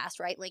been in the past,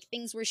 right? Like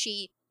things where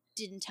she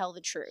didn't tell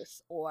the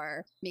truth,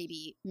 or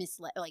maybe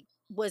misled, like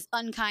was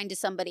unkind to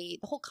somebody.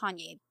 The whole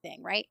Kanye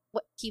thing, right?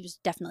 He was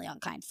definitely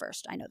unkind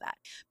first. I know that.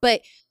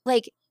 But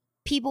like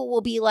people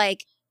will be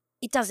like,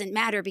 it doesn't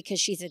matter because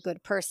she's a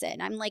good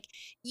person. I'm like,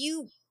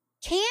 you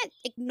can't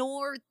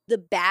ignore the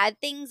bad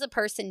things a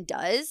person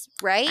does,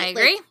 right? I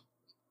agree. Like,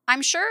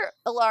 I'm sure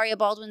Hilaria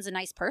Baldwin's a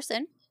nice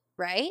person,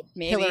 right?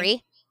 Maybe.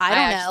 Hillary. I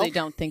actually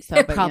don't think so.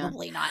 But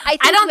probably not. I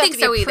don't think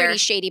so either. Pretty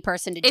shady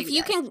person to do if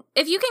you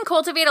can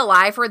cultivate a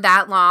lie for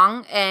that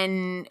long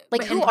and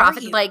like who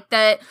profit, are you? like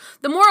the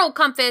moral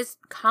compass,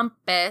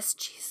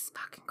 Jesus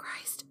fucking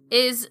Christ,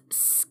 is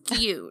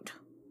skewed.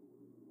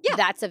 Yeah,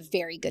 that's a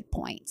very good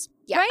point.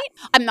 Yeah. Right?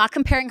 I'm not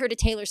comparing her to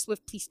Taylor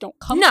Swift. Please don't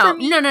come No, for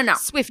me. no.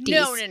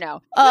 Swifties.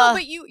 No. No,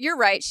 but you're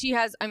right. She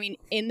has,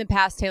 in the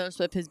past, Taylor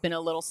Swift has been a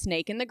little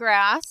snake in the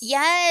grass.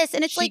 Yes,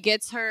 and it's she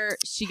gets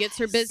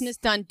her business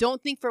done.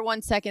 Don't think for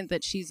one second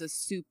that she's a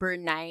super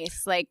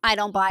nice, like, I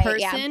don't buy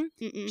person.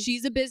 It, yeah.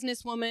 She's a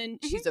businesswoman.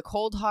 Mm-hmm. She's a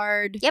cold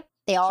hard. Yep,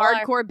 they all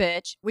hardcore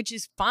bitch, which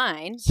is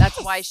fine. Yes.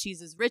 That's why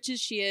she's as rich as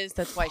she is.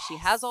 That's why she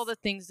has all the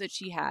things that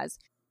she has.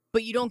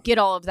 But you don't get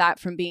all of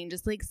that from being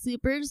just like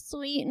super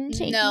sweet and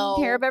taking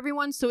care of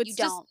everyone. So it's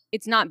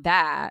it's not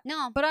that.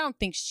 No. But I don't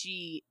think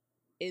she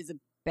is a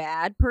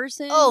bad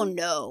person. Oh,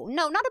 no,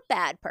 not a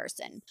bad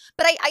person.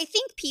 But I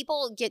think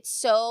people get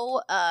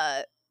so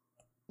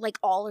like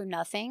all or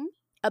nothing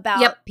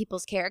about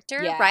people's character,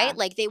 right?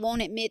 Like they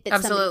won't admit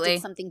that somebody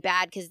did something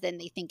bad because then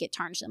they think it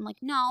tarnished them. Like,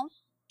 no,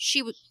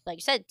 she would, like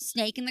you said,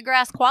 snake in the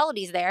grass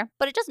qualities there,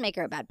 but it doesn't make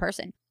her a bad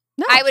person.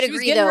 No, I would she agree.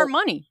 Was getting though, her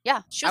money.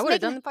 Yeah, I would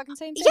have done the fucking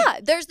same thing.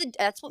 Yeah,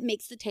 that's what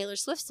makes the Taylor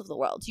Swifts of the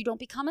world. You don't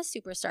become a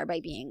superstar by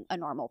being a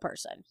normal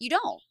person. You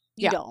don't.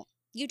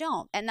 You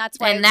don't. And that's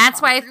why. And that's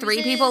why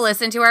 3 people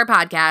listen to our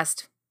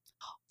podcast.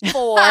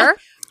 4.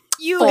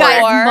 You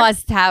guys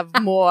must have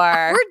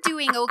more. We're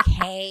doing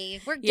okay.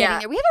 We're getting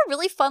there. We have a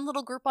really fun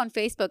little group on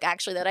Facebook,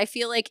 actually, that I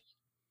feel like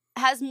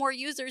has more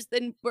users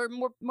than or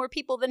more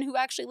people than who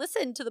actually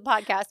listen to the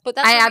podcast. But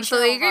that's I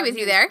absolutely agree with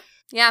you there.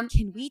 Yeah.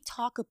 Can we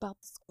talk about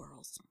the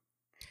squirrels?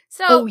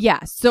 So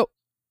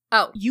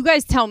you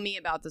guys tell me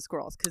about the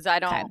squirrels because I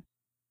don't. Okay.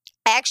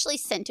 I actually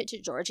sent it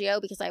to Giorgio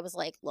because I was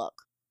like, look,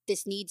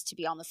 this needs to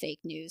be on the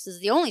fake news. This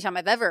is the only time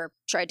I've ever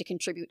tried to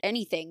contribute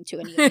anything to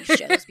any of these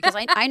shows because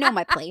I know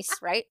my place,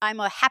 right? I'm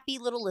a happy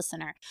little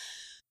listener.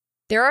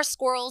 There are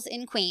squirrels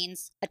in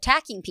Queens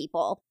attacking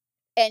people,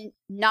 and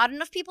not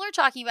enough people are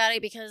talking about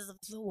it because of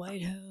the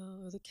White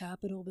House, the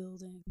Capitol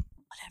building.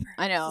 Whatever.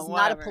 I know. This is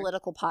not a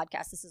political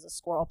podcast. This is a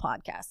squirrel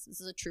podcast. This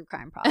is a true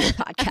crime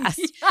podcast.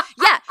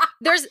 Yeah.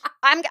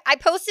 I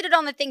posted it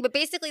on the thing, but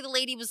basically the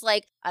lady was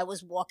like, I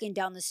was walking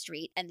down the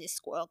street and this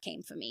squirrel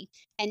came for me.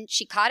 And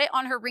she caught it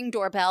on her Ring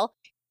doorbell.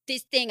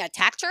 This thing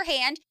attacked her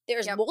hand.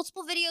 There's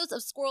multiple videos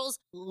of squirrels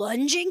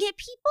lunging at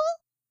people.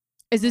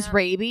 Is this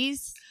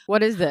rabies?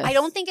 What is this? I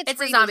don't think it's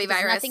rabies, a zombie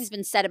virus. Nothing's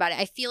been said about it.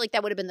 I feel like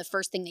that would have been the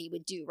first thing that you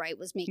would do, right?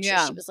 Was make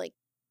sure she was like,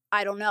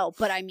 I don't know.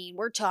 But I mean,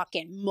 we're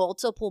talking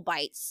multiple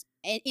bites.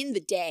 And in the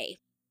day.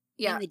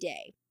 Yeah. In the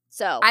day.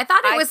 So I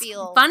thought it was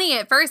funny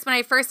at first when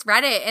I first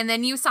read it, and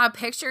then you saw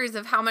pictures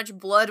of how much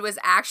blood was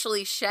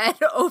actually shed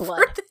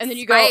over and then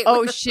you go,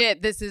 oh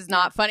shit, this is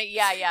not funny.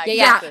 Yeah.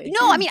 Exactly.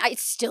 No, I mean,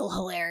 it's still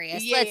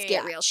hilarious. Let's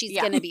get real. She's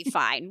going to be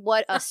fine.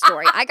 What a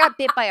story. I got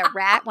bit by a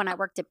rat when I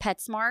worked at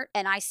PetSmart,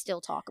 and I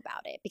still talk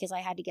about it because I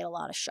had to get a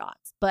lot of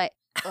shots. But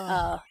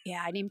I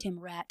named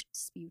him Rat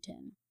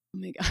Sputin. Oh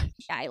my gosh.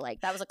 Yeah, I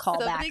like that was a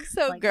callback. Something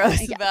so Like,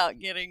 gross yeah. about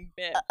getting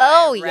bit.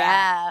 Oh by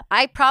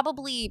a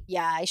rat.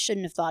 yeah, I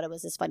shouldn't have thought it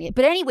was as funny.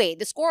 But anyway,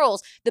 the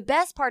squirrels. The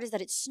best part is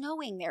that it's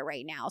snowing there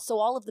right now, so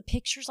all of the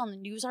pictures on the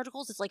news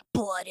articles, it's like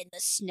blood in the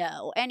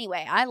snow.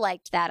 Anyway, I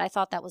liked that. I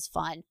thought that was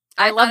fun.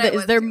 I love thought that. it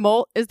Is there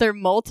was too. is there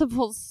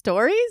multiple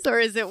stories, or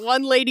is it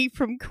one lady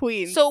from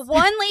Queens? So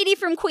one lady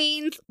from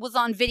Queens was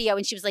on video,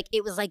 and she was like,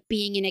 "It was like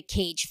being in a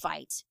cage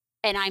fight,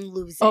 and I'm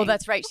losing." oh,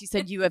 that's right. She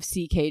said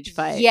UFC cage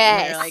fight. And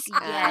yes, they're like,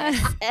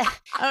 yes.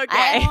 okay.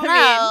 I don't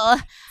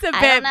know. It's a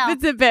I bit. don't know.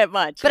 It's a bit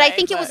much. But I right?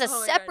 think it was a Oh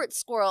my God. separate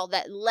squirrel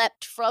that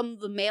leapt from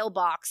the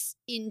mailbox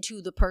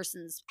into the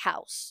person's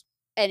house.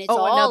 And it's Oh,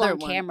 all another on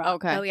one. camera.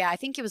 Okay. Oh, yeah. I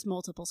think it was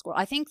multiple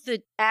squirrels. I think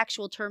the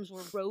actual terms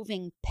were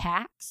roving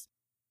packs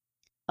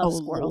of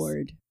squirrels.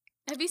 Lord.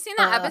 Have you seen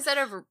that Uh, episode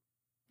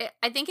of?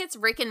 I think it's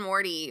Rick and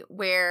Morty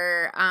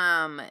where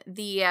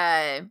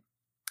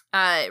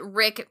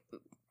Rick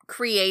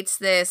creates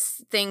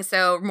this thing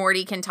so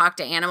Morty can talk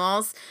to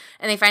animals,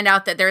 and they find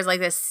out that there's like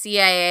this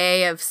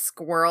CIA of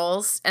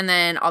squirrels, and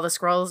then all the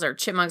squirrels or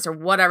chipmunks or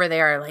whatever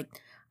they are like,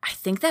 I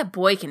think that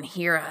boy can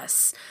hear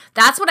us.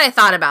 That's what I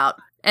thought about.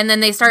 And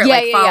then they start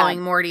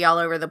following Morty all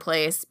over the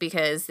place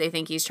because they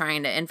think he's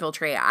trying to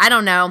infiltrate. I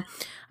don't know.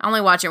 I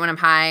only watch it when I'm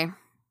high.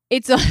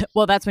 It's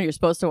well, that's when you're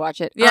supposed to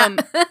watch it. Yeah.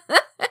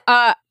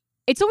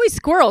 It's always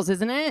squirrels,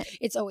 isn't it?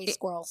 It's always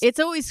squirrels. It's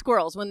always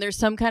squirrels when there's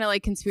some kind of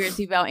like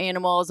conspiracy about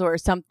animals or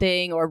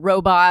something or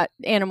robot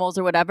animals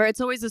or whatever.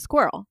 It's always a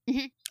squirrel.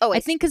 always. I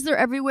think because they're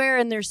everywhere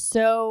and they're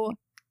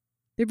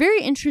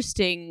very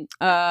interesting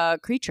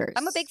creatures.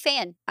 I'm a big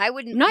fan. I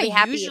wouldn't Not be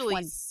happy if usually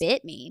one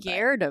bit me. but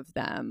scared of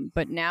them,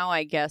 but now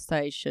I guess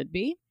I should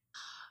be.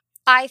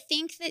 I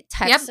think that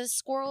Texas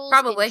squirrels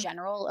probably. in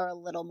general are a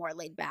little more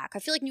laid back. I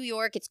feel like New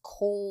York, it's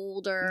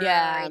colder.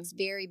 Yeah. It's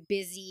very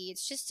busy.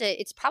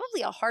 It's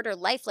probably a harder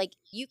life. Like,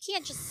 you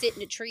can't just sit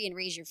in a tree and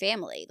raise your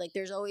family. Like,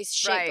 there's always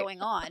shit Right. going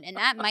on. And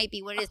that might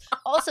be what it is.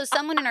 Also,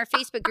 someone in our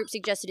Facebook group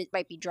suggested it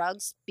might be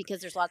drugs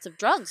because there's lots of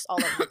drugs all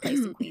over the place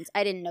in Queens.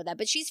 I didn't know that.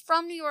 But she's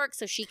from New York,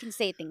 so she can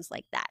say things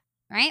like that.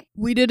 Right?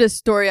 We did a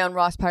story on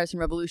Ross Patterson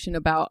Revolution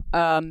about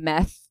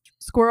meth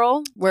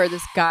squirrel, where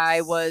this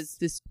guy was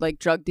this like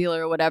drug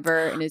dealer or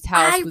whatever, and his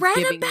house I was read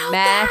giving about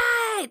meth.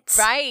 that.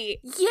 Right.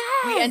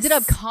 Yes. We ended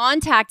up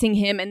contacting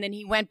him, and then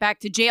he went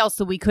back to jail,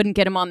 so we couldn't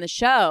get him on the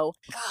show.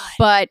 God.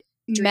 But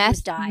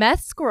Dreams die.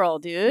 meth squirrel,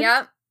 dude.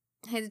 Yep.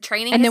 His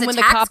training. And his then when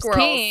the attack cops squirrels.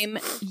 came,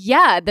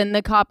 then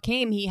the cop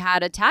came, he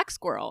had attack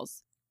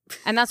squirrels.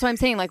 And that's what I'm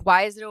saying. Like,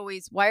 why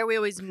are we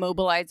always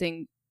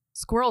mobilizing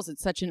squirrels?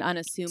 It's such an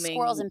unassuming.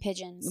 Squirrels and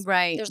pigeons.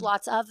 Right. There's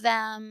lots of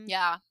them.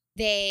 Yeah.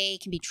 They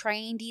can be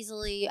trained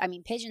easily. I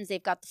mean, pigeons,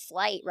 they've got the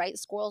flight, right?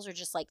 Squirrels are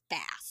just like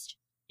fast.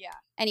 Yeah.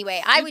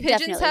 Anyway, I Do would pigeons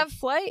definitely have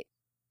flight?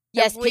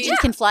 Yes, have we- pigeons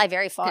can fly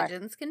very far.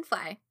 Pigeons can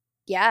fly.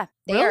 Yeah,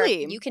 they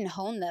Really? are. You can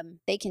hone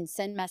them. They can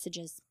send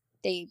messages.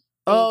 They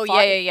Oh,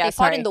 fought, yeah. They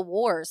fought Sorry. in the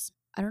wars.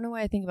 I don't know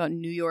why I think about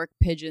New York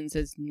pigeons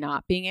as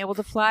not being able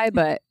to fly,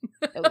 but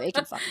Oh, they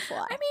can fucking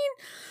fly. I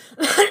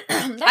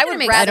mean, I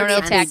would rather be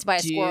sense. attacked by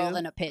a Do. squirrel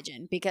than a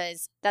pigeon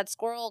because that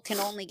squirrel can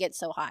only get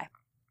so high.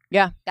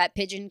 Yeah. That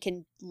pigeon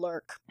can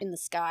lurk in the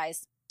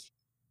skies.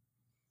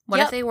 What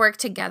Yep. if they work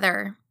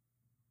together?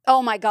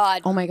 Oh my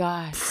God. oh my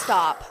gosh.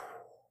 Stop.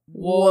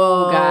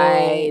 Whoa,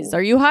 guys.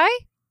 Are you high?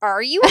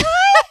 Are you high?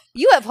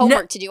 You have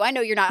homework to do. I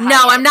know you're not high. No,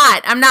 yet. I'm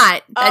not. I'm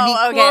not. That'd be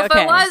Oh, cool okay, if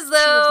okay. I was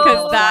though. Because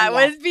Because that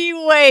California. would be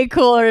way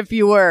cooler if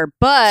you were.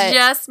 But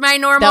Just my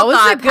normal that was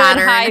thought a good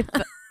pattern.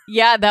 high.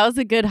 Yeah, that was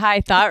a good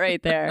high thought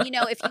right there. You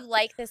know, if you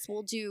like this,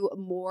 we'll do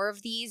more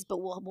of these, but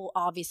we'll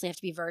obviously have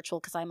to be virtual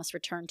because I must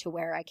return to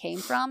where I came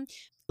from.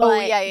 But Oh,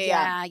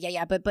 yeah.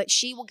 yeah. But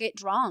she will get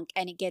drunk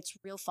and it gets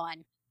real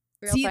fun.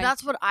 Real See, fun.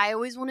 that's what I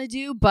always want to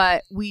do,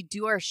 but we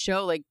do our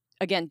show like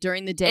again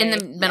during the day In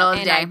the middle of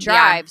the and day. I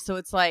drive, so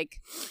it's like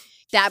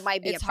that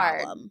might be it's a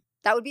hard. problem.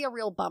 That would be a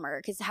real bummer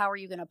because how are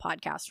you going to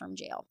podcast from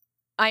jail?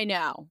 I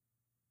know.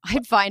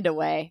 I'd find a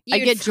way. I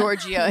You'd get fi-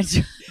 Giorgio.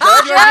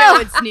 Oh, Giorgio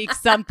would sneak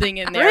something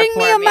in there Bring for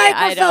me a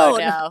I don't microphone.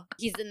 know.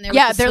 He's in there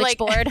Yeah, with the they're like-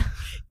 switchboard.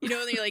 You know,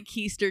 when they're like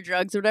keister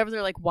drugs or whatever,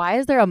 they're like, why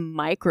is there a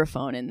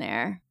microphone in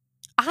there?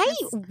 I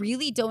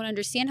really don't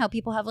understand how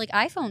people have like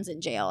iPhones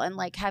in jail and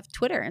like have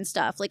Twitter and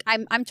stuff. Like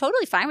I'm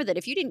totally fine with it.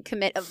 If you didn't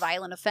commit a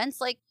violent offense,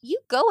 like you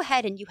go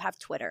ahead and you have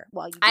Twitter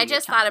while you do I your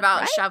just time, thought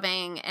about right?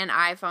 shoving an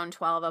iPhone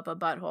 12 up a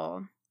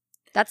butthole.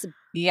 That's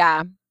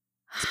Yeah,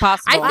 it's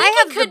possible. I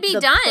think it could be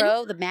the done.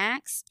 Pro, the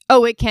Max.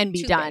 Oh, it can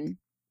be Too done. big.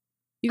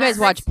 You guys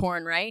I watch heard-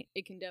 porn, right?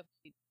 It can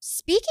definitely.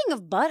 Speaking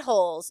of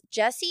buttholes,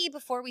 Jesse,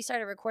 before we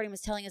started recording,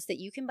 was telling us that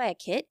you can buy a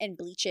kit and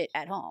bleach it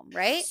at home,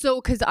 right? So,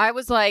 because I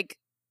was like,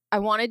 I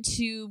wanted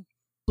to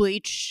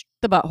bleach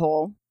the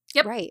butthole.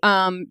 Yep. Right.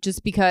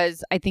 Just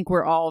because I think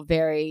we're all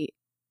very,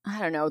 I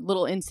don't know, a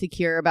little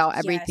insecure about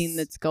everything Yes.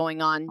 that's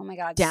going on Oh my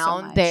God. so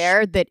down much.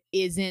 there that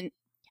isn't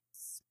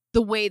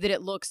the way that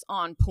it looks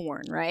on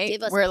porn, right?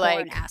 Give us We're porn,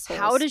 like, assholes.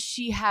 how does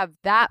she have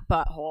that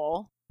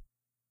butthole?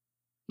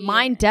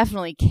 Mine Yeah.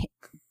 definitely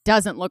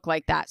doesn't look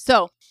like that.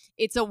 So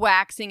it's a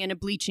waxing and a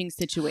bleaching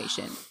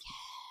situation.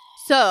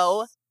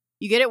 So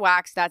You get it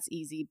waxed, that's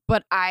easy.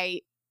 But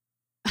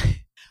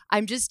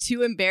I'm just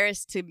too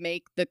embarrassed to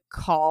make the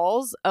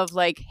calls of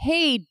like,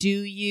 hey, do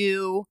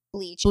you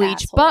bleach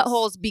bleach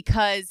assholes. buttholes?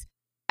 Because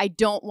I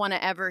don't want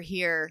to ever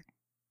hear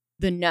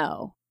the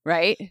no,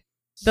 right?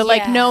 The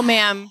like, Yeah. no,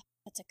 ma'am.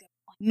 That's a good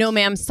one. No,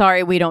 ma'am.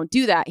 Sorry, we don't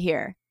do that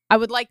here. I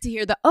would like to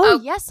hear the,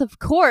 oh, yes, of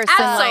course.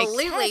 And like,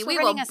 Absolutely. yes, we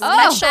we're will running a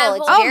bleach special. that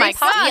It's whole very my God.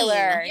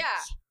 popular. yeah.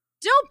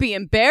 Don't be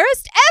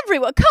embarrassed.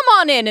 Everyone, come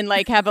on in and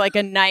like have like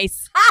a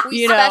nice, We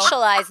you know.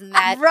 specialize in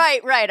that.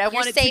 Right. I You're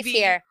want it to safe be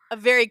here. a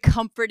very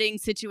comforting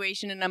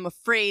situation, and I'm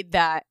afraid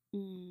that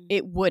Mm.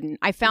 it wouldn't.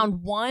 I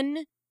found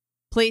one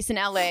place in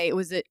LA.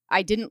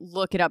 I didn't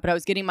look it up, but I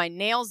was getting my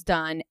nails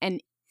done,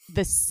 and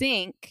the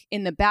sink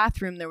in the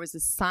bathroom, there was a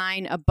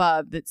sign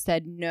above that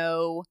said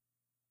no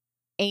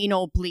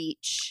anal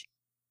bleach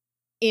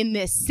in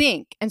this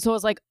sink. And so I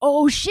was like,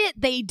 oh shit,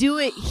 they do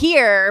it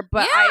here.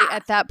 But Yeah.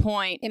 at that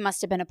point, It must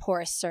have been a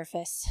porous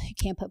surface. You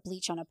can't put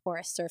bleach on a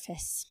porous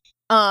surface.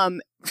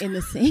 in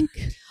the sink.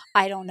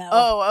 I don't know.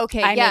 Oh,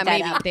 okay. I Yeah, made that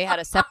maybe up. they had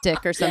a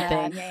septic or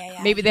something.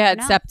 Yeah. Maybe they You had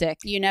never know. septic.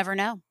 You never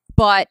know.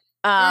 But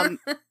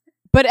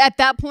but at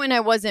that point I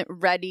wasn't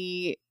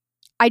ready.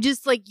 I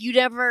just like you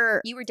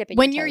never You were dipping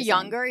when your you're toes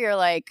younger, you're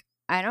like,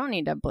 I don't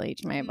need to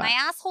bleach my in. butt. My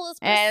asshole is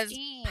As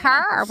pristine.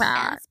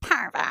 perfect. It's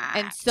perfect.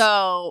 And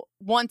so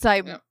once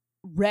I'm Yeah.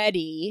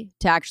 ready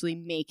to actually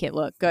make it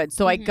look good,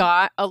 so I Mhm.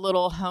 got a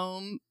little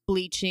home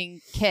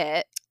bleaching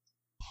kit,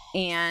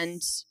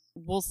 and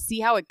we'll see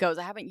how it goes.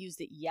 I haven't used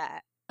it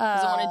yet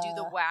because I want to do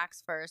the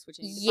wax first, which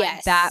is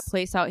yes. that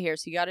place out here.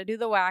 So you got to do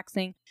the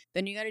waxing,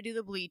 then you got to do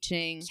the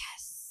bleaching.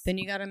 Yes. Then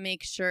you got to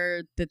make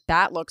sure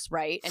that looks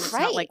right and it's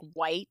not Right. like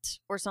white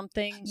or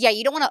something. Yeah,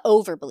 you don't want to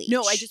over bleach.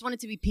 No, I just want it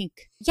to be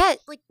pink. yeah,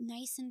 like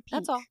nice and pink.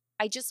 That's all.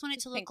 I just want it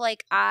to look Pink.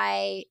 like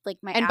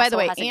my And by the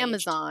way, asshole hasn't aged.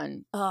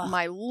 Amazon, Ugh.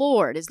 my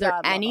lord, is there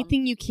God love 'em.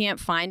 anything you can't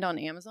find on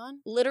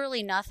Amazon?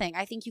 Literally nothing.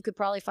 I think you could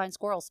probably find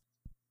squirrels.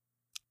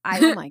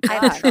 Oh my I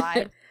haven't God.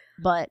 tried,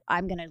 but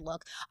I'm gonna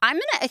look. I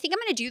think I'm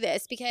gonna do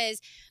this because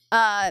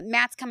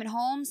Matt's coming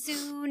home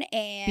soon, Be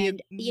and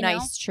a you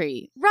nice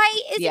treat. know, right?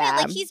 Isn't Yeah.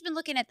 it like he's been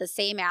looking at the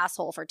same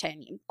asshole for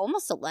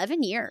almost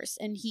 11 years,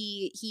 and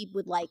he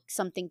would like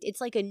something.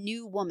 It's like a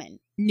new woman.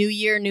 New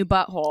year, new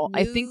butthole.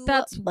 I think New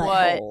that's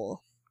what butthole.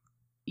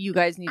 you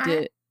guys need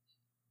to.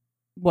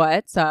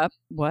 What's up?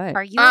 What?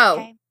 Are you Oh.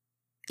 okay?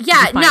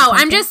 Yeah, Did you find no,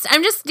 I'm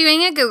something? just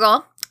doing a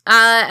Google.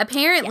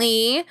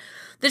 Apparently,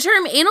 the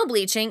term anal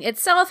bleaching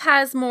itself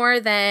has more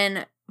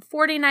than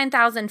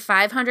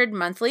 49,500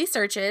 monthly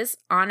searches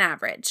on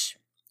average,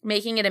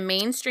 making it a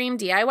mainstream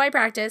DIY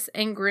practice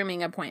and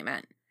grooming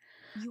appointment.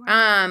 You are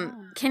not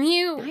alone. Can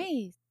you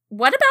Nice.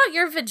 what about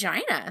your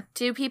vagina?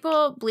 Do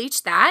people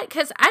bleach that?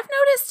 Cuz I've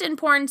noticed in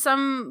porn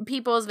some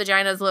people's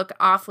vaginas look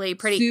awfully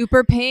pretty.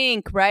 Super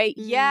pink, right?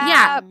 Yeah.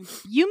 Yeah.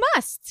 You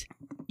must.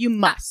 You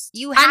must.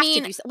 You have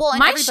mean, to do. Well, and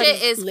My shit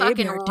everybody's is labia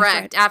fucking are wrecked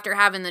different. after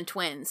having the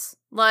twins.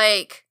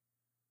 Like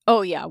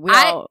Oh yeah, we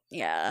I- all.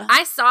 Yeah,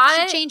 I saw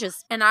she it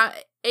changes. and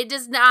it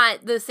does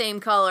not the same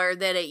color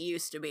that it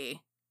used to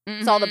be.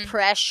 It's all the Mhm.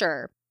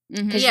 pressure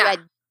Mhm. because Yeah. you had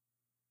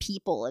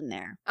people in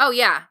there. Oh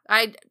yeah,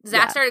 Zach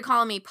Yeah. started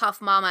calling me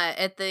Puff Mama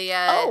at the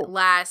Oh.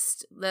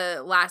 last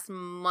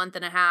month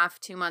and a half,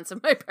 2 months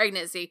of my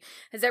pregnancy,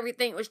 as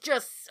everything was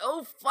just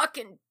so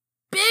fucking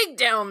big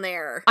down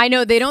there. I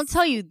know they don't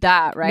tell you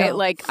that, right? No.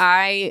 Like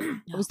I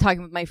No. was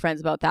talking with my friends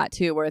about that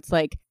too, where it's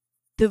like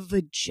the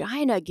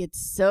vagina gets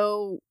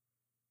so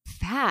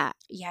fat,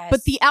 Yes,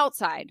 but the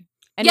outside,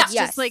 and Yeah. it's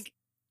Yes. just like,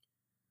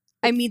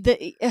 I mean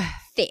the,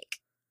 thick.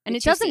 and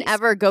with it two doesn't Cs.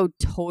 ever go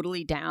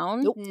totally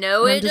down. Nope.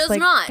 No, And I'm it just does like,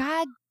 not.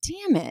 God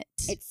damn it!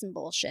 It's some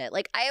bullshit.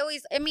 Like I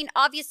mean,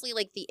 obviously,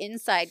 like the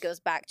inside goes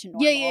back to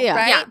normal, yeah.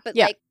 right? Yeah. But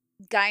Yeah. like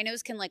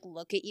gynos can like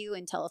look at you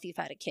and tell if you've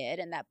had a kid,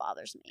 and that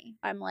bothers me.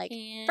 I'm like,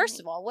 first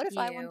of all, what if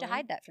I wanted to you.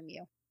 hide that from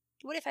you?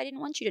 What if I didn't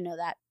want you to know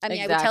that? I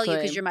mean, I would tell you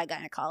because Exactly. you're my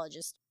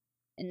gynecologist,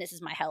 and this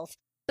is my health.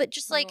 But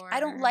just like, I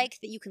don't Lord. like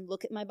that you can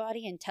look at my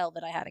body and tell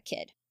that I had a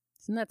kid.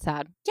 Isn't that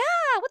sad? Yeah,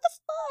 what the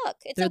fuck?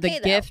 It's they're okay the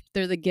though. gift.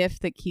 They're the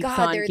gift that keeps God,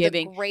 on they're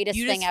giving. the greatest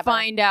You thing just ever.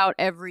 find out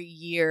every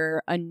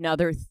year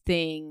another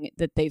thing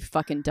that they've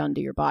fucking done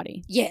to your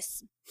body,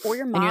 Yes, or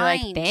your and mind. you're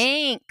like,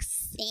 thanks.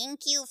 Thank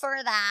you for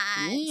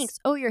that. Thanks.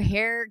 Oh, your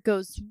hair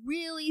goes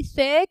really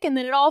thick and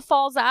then it all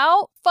falls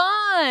out. Fun.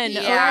 Oh,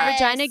 your Yes.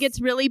 vagina gets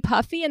really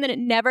puffy and then it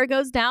never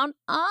goes down.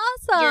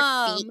 Awesome.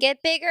 Your feet get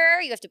bigger.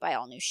 You have to buy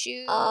all new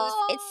shoes.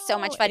 It's so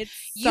much fun.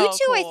 it's You so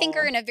two, I think,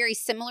 cool. are in a very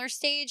similar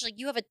stage. Like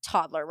you have a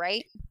toddler,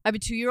 right? I have a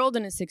 2-year-old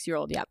and a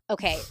 6-year-old. Yeah.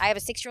 Okay, I have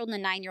a 6-year-old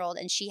and a 9-year-old,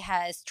 and she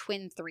has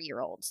twin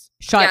 3-year-olds.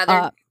 Shut Yeah,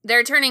 up.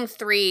 they're turning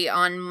 3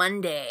 on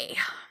Monday.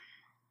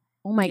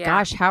 Oh my Yeah.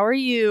 gosh. How are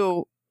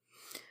you?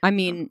 I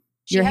mean,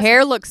 She your has-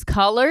 hair looks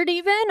colored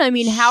even. I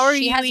mean, how are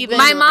She you has even? blue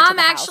My over to mom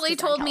the house actually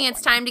 'cause I'm told me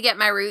it's California. time to get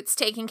my roots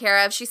taken care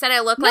of. She said I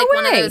look No like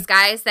one of way. those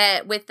guys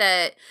that with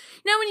the,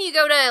 you know, when you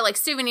go to like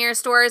souvenir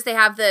stores, they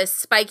have the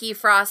spiky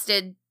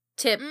frosted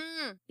tip.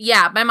 Mm.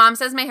 Yeah, my mom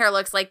says my hair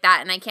looks like that,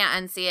 and I can't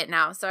unsee it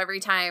now. So every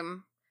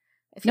time,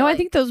 No, I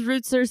think those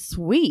roots are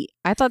sweet.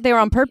 I thought they were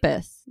on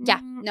purpose. Yeah,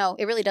 Mm. no,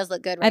 it really does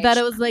look good. I thought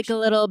it Rach. was like a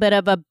little bit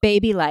of a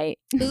baby light.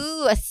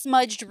 Ooh, a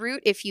smudged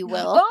root, if you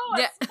will.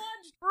 Yeah.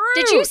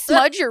 Did you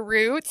smudge your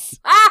roots?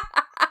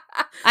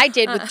 I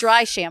did with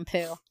dry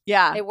shampoo.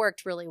 Yeah, It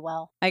worked really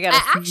well. I got.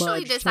 I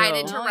actually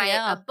decided to Oh, write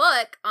yeah. a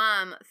book,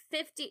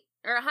 50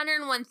 or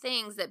 101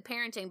 things that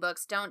parenting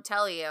books don't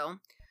tell you.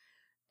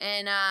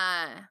 And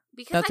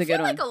because That's I a good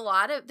feel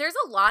like one. there's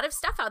a lot of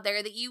stuff out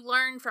there that you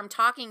learn from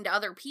talking to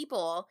other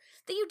people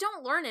that you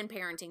don't learn in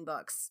parenting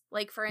books.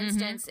 Like for Mhm.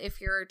 instance,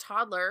 if your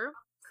toddler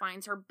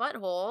finds her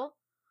butthole,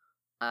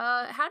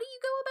 how do you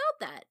go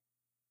about that?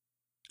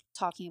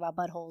 Talking about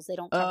buttholes, they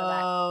don't cover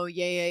that. Oh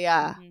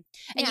yeah. Mhm. And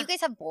Yeah. you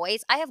guys have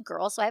boys. I have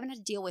girls, so I haven't had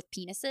to deal with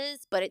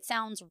penises, but it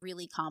sounds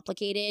really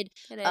complicated.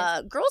 It is.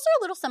 Girls are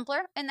a little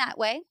simpler in that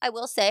way, I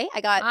will say.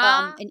 I got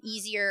Ah. an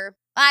easier.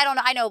 I don't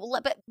know. I know,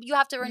 but you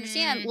have to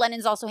understand. Mm.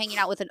 Lennon's also hanging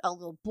out with a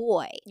little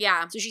boy,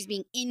 yeah. so she's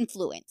being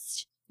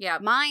influenced. Yeah.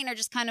 Mine are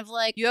just kind of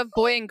like You have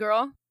boy and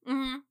girl.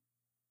 Mm-hmm.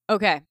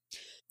 Okay,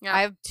 Yeah.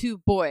 I have 2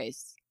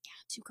 boys,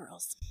 two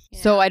girls.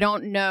 so I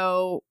don't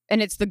know.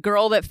 And it's the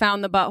girl that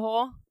found the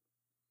butthole.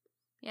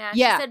 Yeah.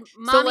 Yeah. She said,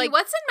 "Mommy, like-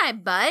 what's in my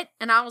butt?"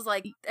 And I was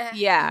like,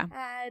 Yeah,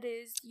 that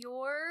is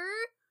your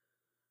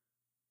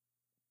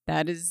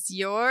that is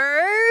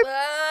your.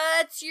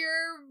 What's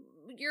your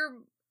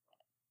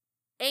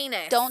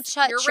anus? Don't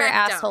touch your rectum."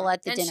 asshole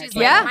at the and dinner she's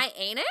table. like, Yeah. my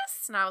anus?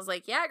 And I was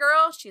like, yeah,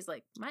 girl. She's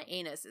like, my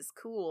anus is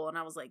cool. And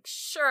I was like,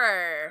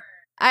 sure.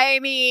 I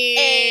mean,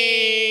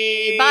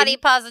 Hey, body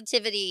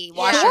positivity.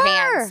 Wash Yeah. your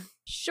hands.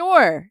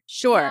 Sure.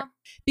 Yeah.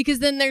 Because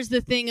then there's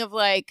the thing of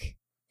like,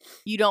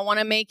 you don't want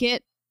to make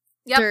it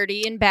Yep.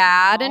 dirty and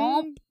bad Nope.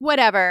 and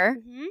whatever,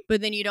 Mhm.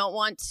 but then you don't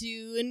want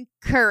to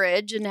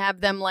encourage and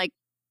have them like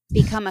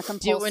Become a doing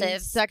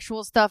compulsive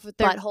sexual stuff with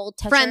their butthole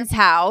toucher. friend's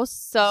house.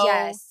 So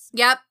Yes.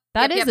 Yep.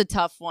 that Yep, is a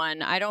tough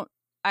one. I don't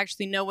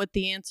actually know what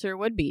the answer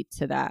would be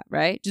to that,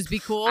 right? Just be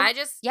cool. I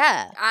just,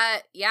 Yeah.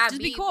 yeah,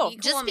 Just be cool.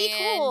 Just be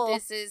man. cool.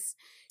 This is,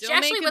 she Don't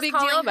actually make a was big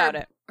calling deal about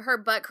her, it. her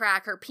butt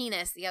crack her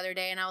penis the other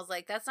day. And I was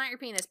like, that's not your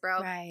penis, bro.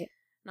 Right.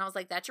 And I was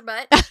like, that's your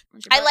butt.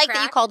 That's your I butt like that you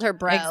crack. called her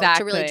bro to really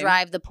Exactly.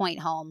 drive the point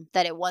home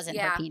that it wasn't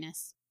Yeah. her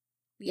penis.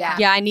 Yeah.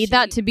 Yeah, I need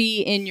that She- to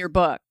be in your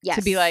book.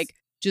 To be Yes. like,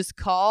 just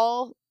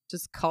call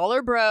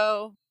her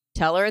bro.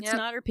 Tell her it's Yep.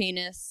 not her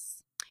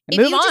penis. And If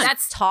move you on. just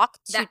That's-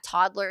 talk to that-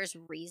 toddlers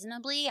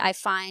reasonably, I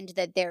find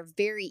that they're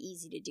very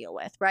easy to deal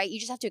with, right? You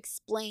just have to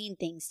explain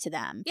things to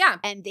them Yeah.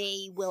 and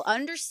they will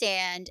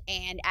understand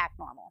and act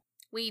normal.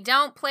 We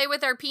don't play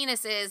with our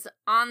penises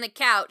on the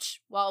couch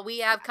while we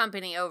have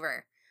company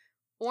over.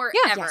 Or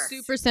Yeah, ever.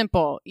 super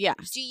simple. Yeah.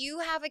 Do you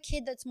have a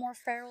kid that's more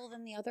feral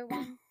than the other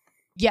one?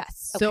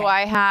 Yes. So Okay.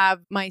 I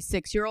have my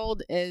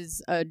 6-year-old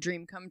is a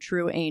dream come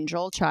true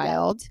angel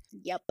child,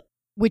 Yep.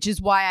 which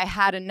is why I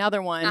had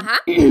another one. Uh-huh.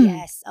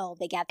 Yes. Oh,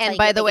 they got. And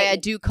by the way, I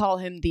do call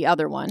him the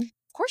other one,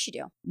 Of course you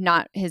do.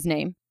 not his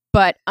name.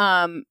 But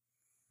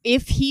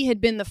if he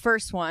had been the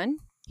first one,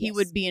 he Yes.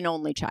 would be an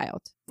only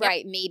child. Yep.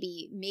 Right.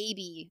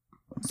 Maybe.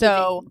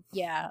 So giving-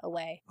 yeah,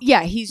 away.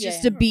 yeah, he's Yeah,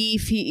 just yeah. a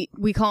beef.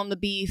 We call him the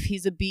beef.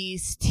 He's a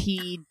beast.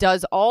 He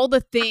does all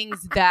the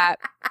things that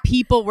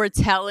people were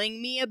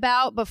telling me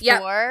about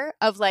before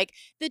of like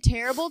the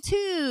terrible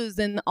twos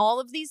and all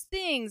of these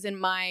things. And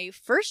my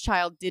first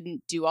child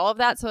didn't do all of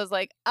that. So I was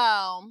like,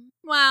 oh,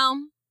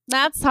 well,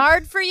 that's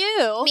hard for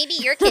you. Maybe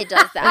your kid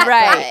does that.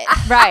 Right,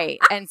 but- right.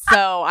 And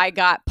so I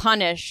got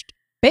punished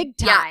big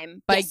Yeah.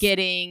 time by Yes.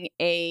 getting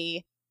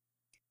a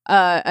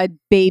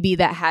baby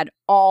that had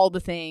all the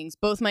things.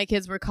 Both my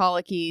kids were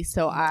colicky,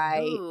 so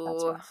I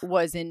Ooh.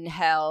 was in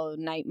hell,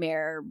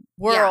 nightmare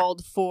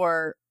world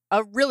for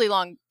a really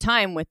long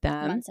time with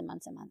them. Months and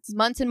months and months.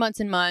 Months and months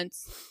and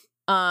months.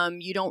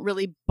 You don't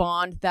really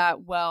bond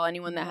that well.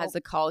 Anyone that has a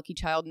colicky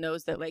child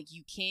knows that like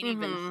you can't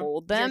even Mhm.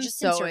 hold You're them. just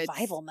so in it's-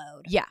 survival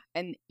mode. yeah,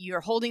 and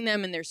you're holding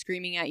them and they're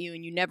screaming at you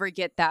and you never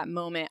get that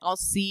moment. I'll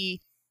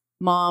see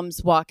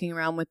moms walking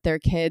around with their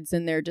kids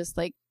and they're just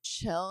like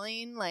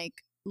chilling, like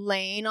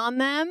laying on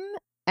them.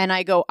 And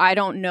I go, I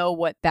don't know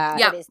what that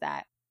Yeah. What is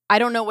that? I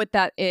don't know what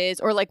that is.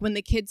 Or like when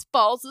the kids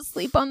falls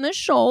asleep on the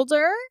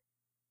shoulder.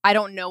 I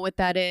don't know what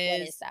that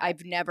is. is that?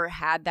 I've never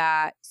had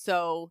that.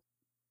 So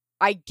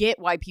I get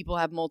why people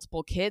have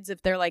multiple kids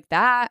if they're like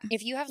that.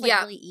 If you have like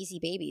Yeah. really easy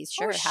babies,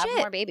 Oh, sure, have shit.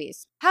 more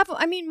babies.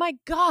 I mean, my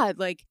God,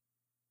 like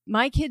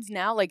my kids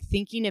now, like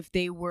thinking if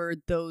they were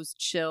those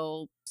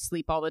chill,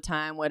 sleep all the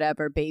time,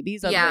 whatever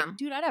babies, I'd Yeah. be like,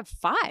 dude, I'd have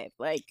 5.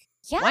 Like,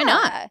 Yeah. Why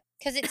not?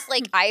 Because it's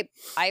like I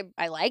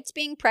liked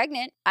being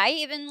pregnant.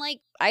 I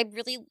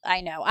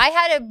know. I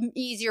had an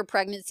easier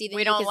pregnancy than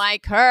we you don't 'cause-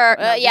 like her.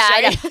 No, yeah,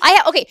 just I know.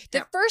 joking. Okay. The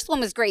Yeah. first one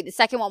was great. The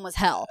second one was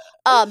hell.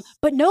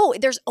 But no,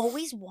 there's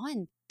always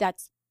one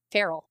that's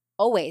feral,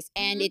 always,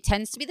 and Mhm. it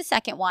tends to be the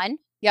second one.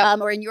 Yep.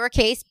 Or in your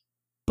case,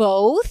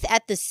 both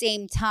at the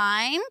same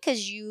time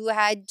because you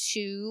had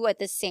 2 at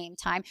the same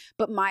time.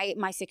 But my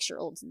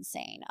 6-year-old's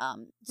insane.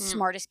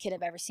 Smartest kid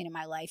I've ever seen in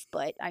my life,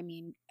 but I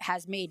mean,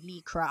 has made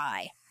me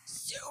cry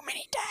so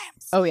many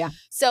times. Oh, yeah.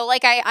 So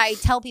like I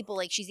tell people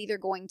like she's either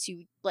going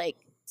to like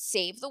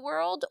save the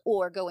world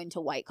or go into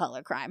white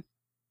collar crime.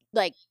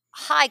 like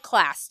high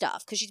class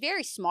stuff because she's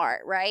very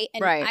smart, right?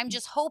 And Right. I'm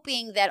just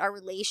hoping that our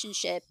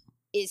relationship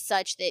is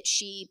such that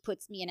she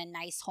puts me in a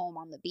nice home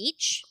on the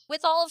beach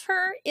with all of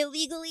her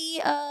illegally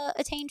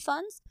attained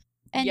funds.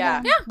 And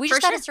Yeah. we for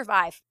just gotta sure.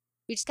 survive.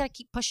 We just gotta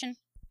keep pushing.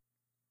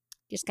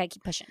 Just gotta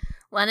keep pushing.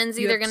 Lennon's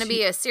You either have going to two-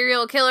 be a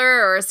serial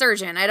killer or a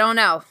surgeon. I don't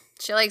know.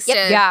 She likes to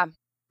Yeah.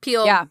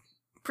 peel, Yeah.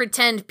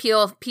 pretend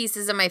peel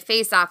pieces of my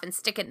face off and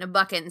stick it in a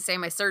bucket and say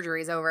my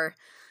surgery's over.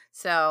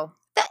 So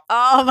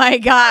Oh my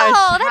gosh.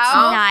 Oh, that's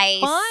how nice.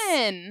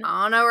 fun.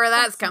 I don't know where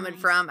that's That's coming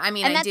nice. from. I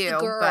mean, And I that's the do,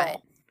 girl.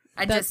 but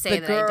I That's just say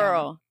the that I don't.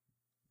 girl.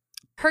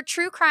 Her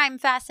true crime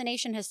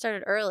fascination has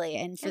started early,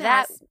 and for It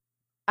that, has.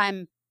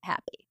 I'm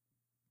happy.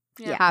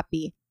 Yeah.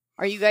 Happy.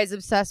 Are you guys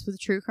obsessed with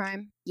true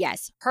crime?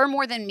 Yes, her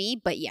more than me,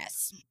 but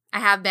yes. I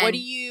have been. What do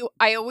you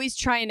I always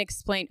try and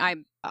explain.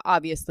 I'm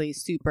obviously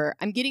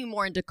I'm getting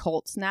more into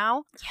cults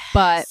now,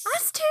 but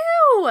Us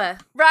too.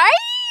 right?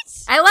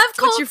 I love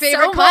cults What's your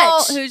favorite so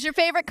cult? much. Who's your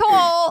favorite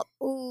cult?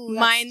 Ooh, that's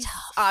Mine's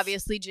tough.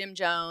 obviously Jim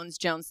Jones,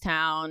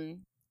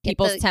 Jonestown, Get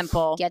People's the-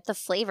 Temple. Get the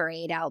flavor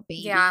aid out,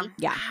 baby. Yeah.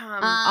 Yeah. Um,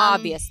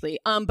 Obviously.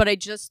 But I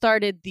just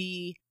started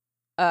the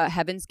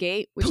Heaven's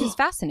Gate, which is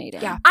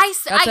fascinating. Yeah.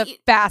 That's I a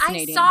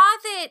fascinating. saw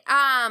that.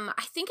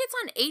 I think it's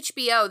on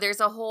HBO. There's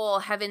a whole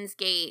Heaven's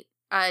Gate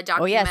Oh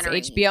documentary.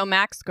 yes, HBO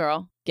Max,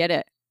 girl. Get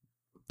it.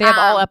 They have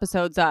all Um,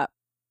 episodes up.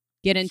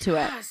 Get into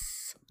it. Yes.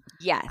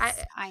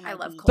 Yes. I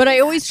love But But I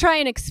Holy always gosh. try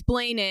and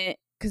explain it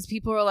because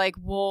people are like,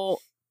 well,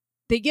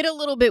 they get a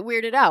little bit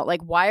weirded out. Like,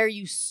 why are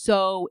you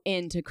so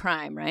into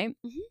crime, right?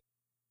 Mhm.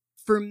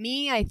 For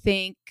me, I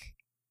think,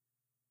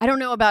 I don't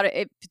know about it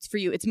if it's for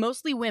you. It's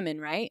mostly women,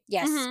 right?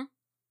 Yes. Mhm.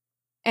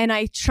 And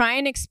I try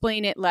and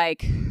explain it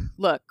like,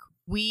 look,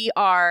 we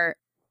are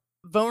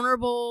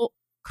vulnerable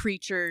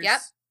creatures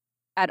Yep.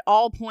 at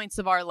all points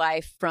of our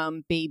life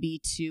from baby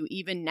to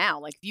even now.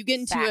 Like, if you get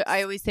into it, Facts.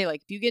 I always say,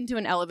 like, if you get into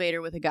an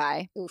elevator with a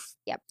guy, Oof.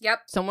 Yep. Yep.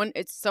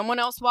 someone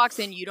else walks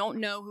in, you don't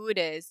know who it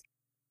is,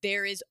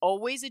 there is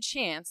always a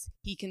chance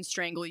he can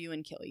strangle you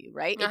and kill you,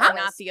 right? Uh-huh. It's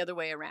not the other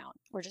way around.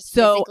 We're just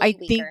So I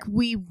physically think weaker.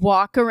 we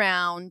walk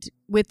around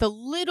with a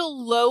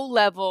little low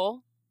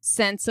level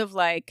sense of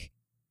like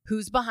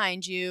who's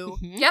behind you.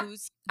 Mhm. Yep.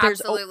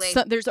 Absolutely.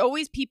 There's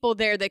always people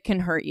there that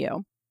can hurt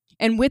you.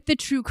 And with the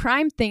true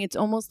crime thing, it's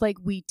almost like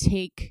we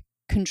take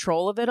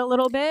control of it a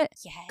little bit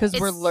Yes. because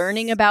we're It's-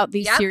 learning about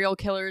these Yep. serial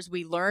killers.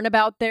 We learn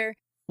about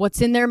what's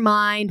in their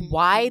mind,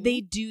 why Mhm.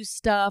 they do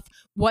stuff,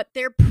 what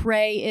their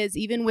prey is,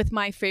 even with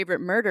My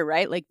Favorite Murder,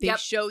 right? Like they Yep.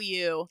 show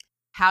you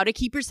how to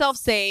keep yourself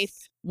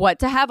safe, what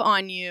to have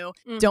on you.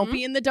 Don't Mhm.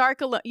 be in the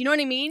dark alone. You know what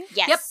I mean?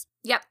 Yes.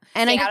 Yep.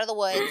 And Stay out of the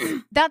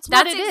woods. that's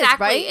what That's it is,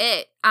 exactly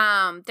right?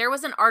 it. There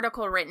was an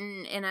article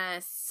written in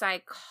a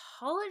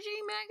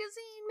psychology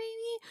magazine,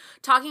 maybe,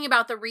 talking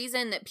about the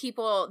reason that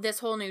this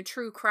whole new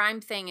true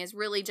crime thing is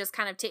really just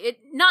kind of,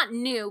 not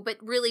new, but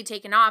really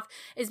taken off,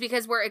 is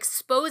because we're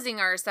exposing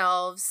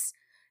ourselves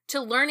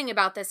to learning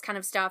about this kind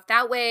of stuff.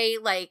 That way,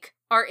 like,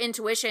 our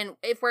intuition,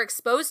 if we're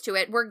exposed to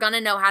it, we're going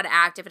to know how to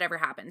act if it ever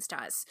happens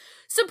to us.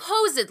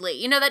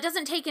 Supposedly, that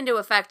doesn't take into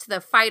effect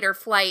the fight or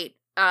flight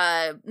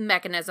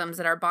mechanisms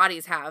that our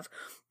bodies have.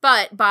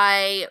 But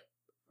by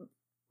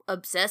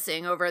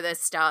obsessing over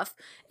this stuff,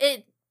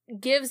 it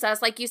gives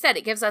us, like you said,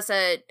 it gives us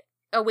a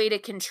way to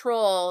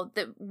control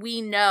that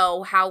we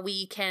know how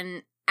we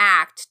can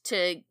act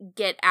to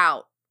get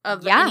out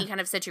of Yeah. any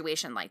kind of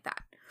situation like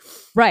that.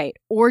 Right.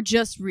 Or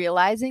just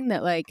realizing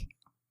that, like,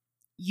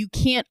 you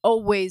can't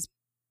always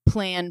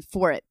plan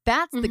for it.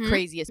 That's the Mhm.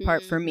 craziest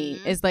part for me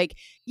Mhm. is like,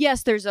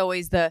 yes, there's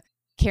always the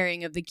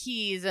carrying of the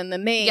keys and the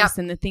mace Yep.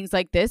 and the things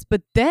like this.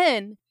 But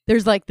then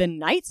there's like the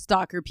Night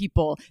Stalker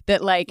people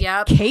that like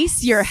Yep.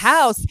 case your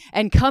house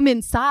and come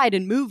inside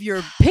and move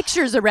your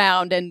pictures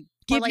around and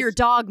give like- your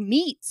dog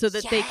meat so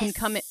that they can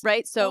come in. Yes.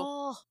 Right. So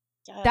Oh,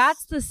 yes.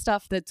 that's the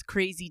stuff that's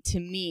crazy to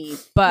me.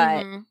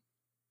 But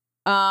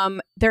Mhm.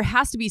 there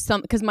has to be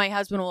some, because my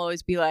husband will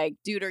always be like,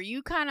 dude, are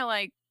you kind of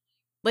like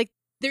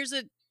there's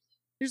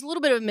a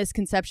little bit of a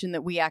misconception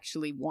that we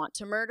actually want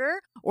to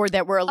murder or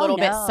that we're a little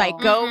bit no.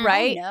 psycho, Mhm.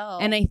 right? Oh, no.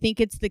 And I think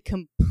it's the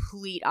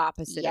complete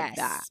opposite yes. of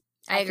that.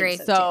 I think agree.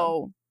 too.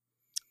 So,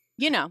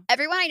 you know,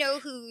 Everyone I know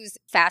who's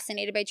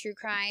fascinated by true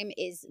crime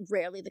is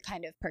rarely the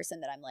kind of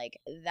person that I'm like,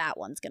 that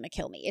one's going to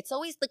kill me. It's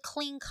always the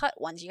clean cut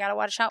ones. You got to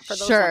watch out for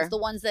those Sure. ones. The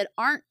ones that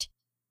aren't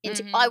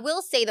into. Mhm. I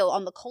will say, though,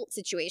 on the cult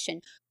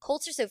situation,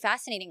 cults are so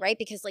fascinating, right?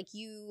 Because, like,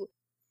 you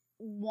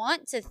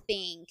want to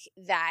think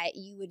that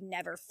you would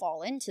never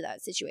fall into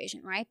that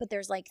situation, right? But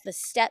there's, like, the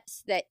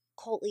steps that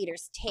cult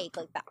leaders take,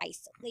 like the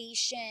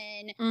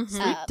isolation. Mhm.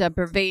 sleep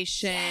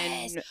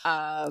deprivation, yes.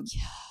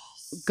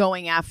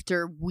 going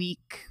after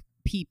weak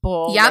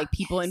people, Yep. like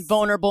people in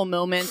vulnerable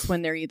moments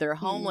when they're either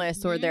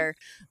homeless or Mhm. they're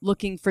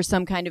looking for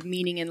some kind of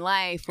meaning in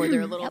life or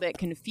they're a little Yep. bit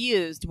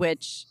confused,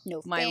 which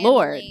No my family.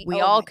 lord,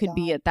 we Oh all my could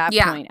be God. at that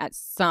Yeah. point at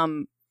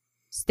some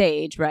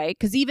stage, right?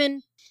 Because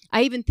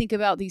I even think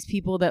about these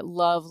people that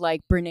love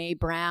like Brene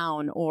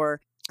Brown or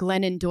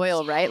Glennon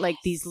Doyle, right? Like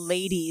these Yes.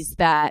 ladies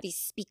that These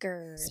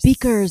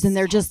speakers. and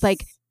they're just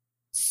like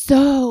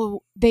so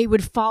So they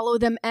would follow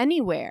them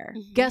anywhere.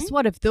 Mhm. Guess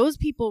what? If those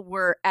people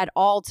were at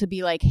all to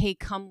be like, hey,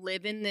 come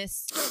live in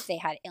this, If they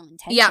had ill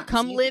intentions. Yeah,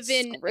 come you'd live be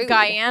in screwed.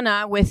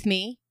 Guyana with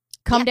me,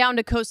 come Yeah. down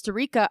to Costa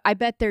Rica, I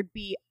bet there'd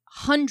be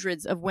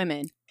hundreds of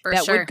women For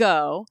that sure. would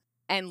go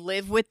and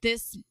live with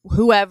this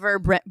whoever,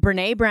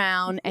 Brene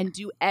Brown, and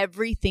do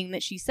everything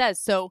that she says.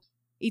 So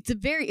it's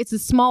a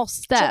small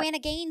step. Joanna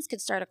Gaines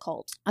could start a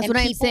cult. That's and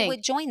what I'm people saying.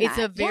 would join It's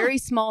that. a very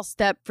small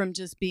step from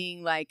just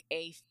being like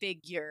a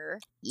figure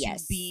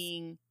Yes. to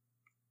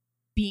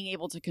being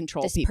able to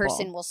control This people.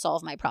 person will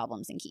solve my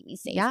problems and keep me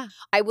safe. Yeah.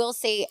 I will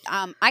say,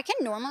 I can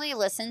normally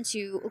listen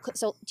to.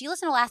 So, do you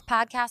listen to Last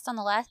Podcast on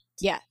the Left?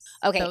 Yes.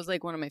 Okay. That was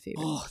like one of my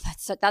favorites. Oh,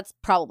 that's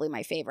probably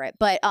my favorite.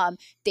 But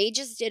they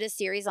just did a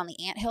series on the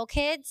Anthill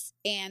Kids,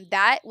 and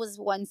that was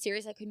one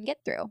series I couldn't get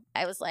through.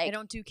 I was like, I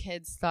don't do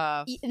kids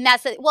stuff. and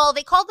that's it. Well,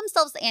 they called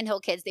themselves the Anthill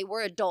Kids. They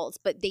were adults,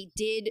 but they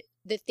did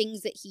the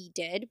things that he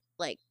did.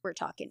 Like, we're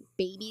talking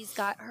babies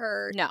got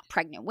hurt, No.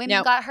 pregnant women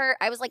No. got hurt.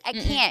 I was like, I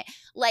Mm-mm. can't.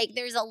 Like,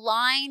 there's a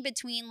line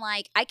between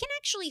like I can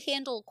actually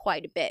handle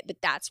quite a bit, but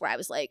that's where I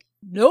was like,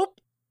 nope,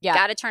 Yeah.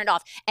 gotta turn it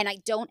off. And I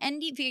don't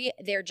envy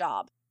their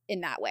job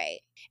in that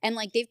way. And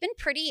like they've been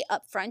pretty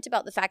upfront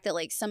about the fact that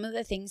like some of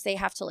the things they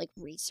have to like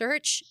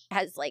research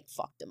has like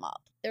fucked them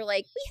up. They're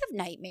like, we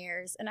have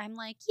nightmares. And I'm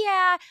like,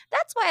 yeah,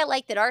 that's why I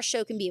like that our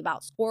show can be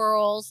about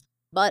squirrels,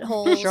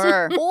 buttholes,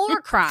 Sure.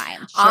 or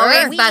crime.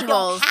 Always We don't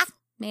buttholes. have-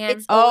 Man.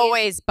 it's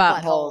Always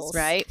buttholes, buttholes.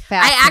 right?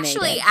 I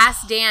actually Fascinating.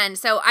 asked Dan.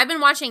 So I've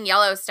been watching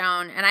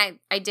Yellowstone, and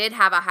I did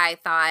have a high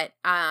thought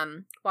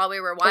while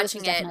we were Oh, this was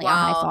watching it, definitely a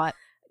high while thought.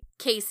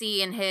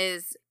 Casey and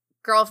his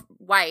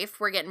wife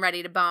were getting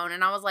ready to bone,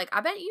 and I was like,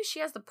 I bet you she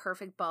has the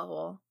perfect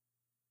butthole.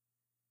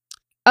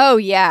 Oh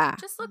yeah.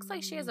 Just looks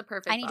like she has a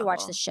perfect I need to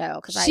watch butthole. this show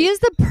because She is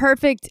the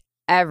perfect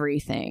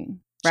everything,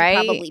 right?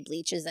 she probably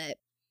bleaches it.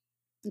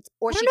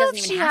 Or I she don't know doesn't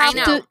if even she have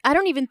has to. to. I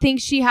don't even think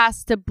she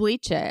has to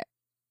bleach it.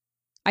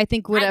 I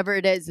think whatever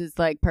it is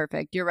like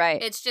perfect. You're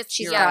right. It's just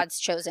She's yeah. God's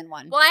chosen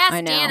one. Well, I I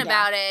asked know. Dan Yeah.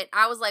 about it.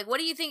 I was like, "What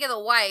do you think of the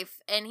wife?"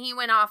 And he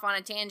went off on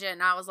a tangent,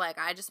 and I was like,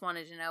 "I just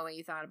wanted to know what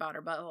you thought about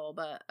her butthole."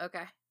 But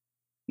okay,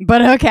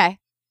 But okay.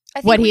 I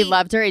think What, he we-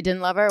 loved her? He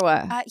didn't love her?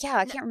 What? Yeah,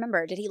 I can't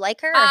remember. Did he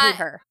like her or hate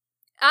her?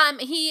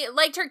 he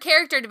liked her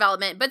character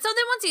development, but so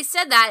then once he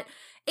said that,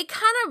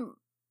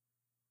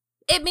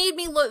 it made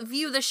me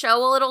view the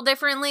show a little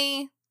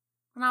differently,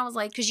 and I was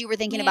like, Because you were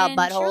thinking Man, about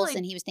buttholes Shirley-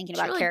 and he was thinking She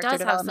about really character does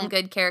have some development.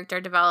 good character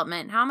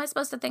development. How am I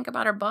supposed to think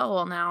about her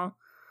butthole now?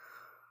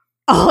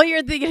 All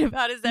you're thinking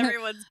about is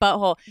everyone's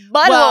butthole.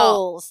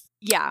 Buttholes.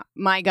 Yeah,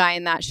 my guy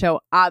in that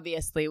show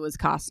obviously was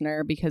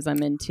Costner because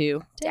I'm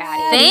into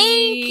Daddy.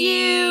 Thank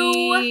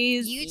you.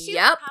 daddies. You two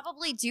Yep.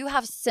 probably do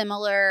have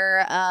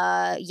similar,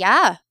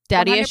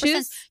 Daddy 100%.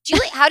 issues?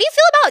 Julie, how do you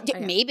feel about Oh,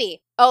 yeah.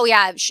 maybe? Oh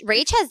yeah,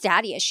 Rach has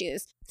daddy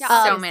issues. So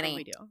Obviously many.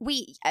 we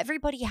do.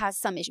 Everybody has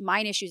some issues.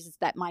 Mine issues is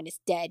that mine is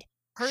dead.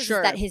 Hers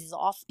Sure. is that his is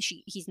off.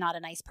 He's not a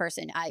nice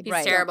person. I He's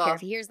don't terrible. care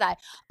if he hears that.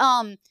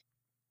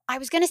 I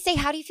was gonna say,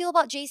 how do you feel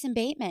about Jason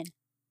Bateman?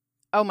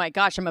 Oh my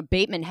gosh, I'm a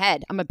Bateman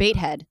head. I'm a bait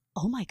head.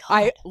 Oh my god,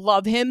 I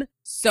love him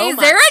so Is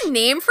much. there a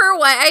name for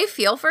what I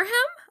feel for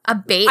him? A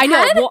bait I know.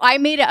 head? Well, I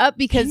made it up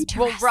because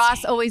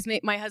Ross Interesting.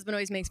 my husband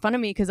always makes fun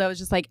of me because I was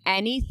just like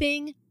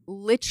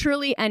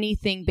literally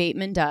anything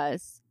Bateman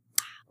does,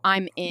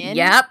 I'm in.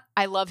 Yep.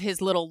 I love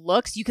his little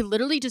looks. You could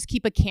literally just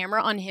keep a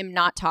camera on him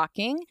not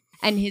talking,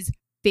 and his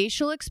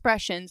facial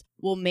expressions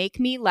will make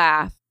me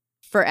laugh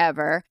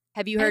forever.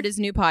 Have you heard his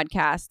new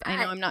podcast? I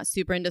know I'm not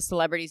super into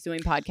celebrities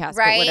doing podcasts, but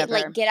right? whatever.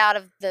 Like, get out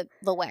of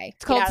the way.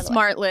 It's Get called out of the way.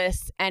 Smart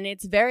List, and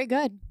it's very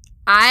good.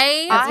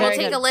 I That's will very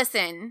take good. a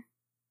listen.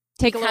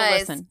 Take a little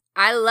because listen.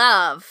 I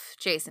love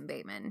Jason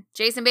Bateman.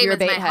 Jason You're a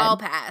Bateman's my bait hall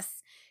head. pass.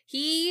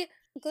 He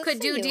Good could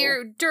for do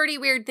you. dirty,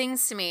 weird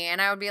things to me, and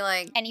I would be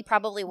like, And he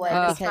probably would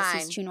That's because fine.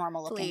 he's too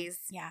normal looking. Please.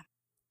 Yeah.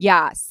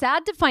 Yeah,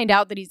 sad to find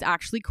out that he's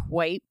actually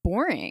quite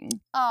boring.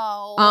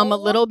 Oh. A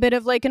little bit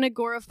of like an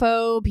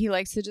agoraphobe. He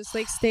likes to just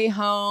like stay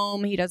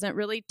home. He doesn't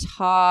really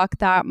talk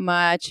that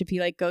much if he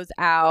like goes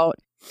out,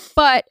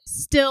 but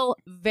still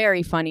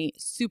very funny,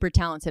 super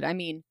talented. I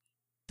mean,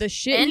 the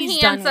shit And he's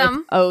done handsome.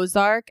 with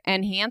Ozark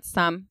and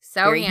handsome.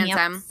 So Very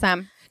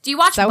handsome. Do you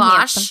watch So Bosch?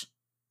 handsome.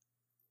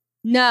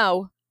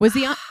 No, was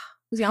he on?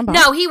 Was he on? Bosch?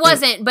 No, he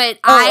wasn't, but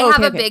Oh, I have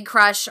okay, a okay. big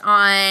crush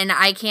on,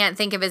 I can't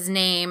think of his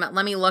name.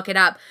 Let me look it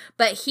up.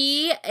 But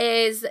he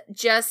is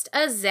just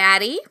a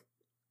zaddy,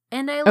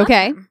 and I love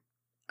Okay. him.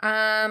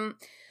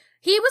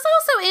 He was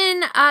also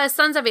in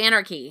Sons of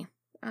Anarchy.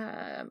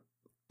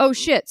 Oh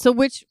shit! So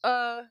which?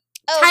 Oh,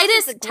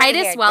 this is the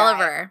Titus gray-haired guy.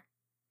 Welliver.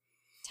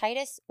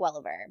 Titus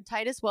Welliver.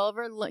 Titus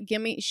Welliver.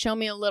 Show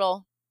me a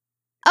little.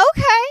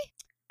 Okay.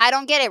 I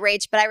don't get it,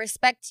 Rach, but I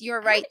respect your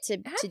right to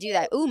how do do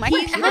that. Ooh, my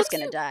Wait, computer's how do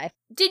gonna you- die.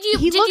 Did you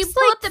He pull looks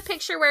up the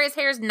picture where his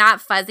hair is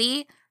not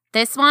fuzzy?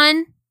 This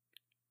one?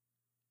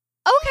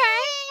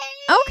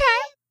 Okay.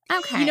 Okay.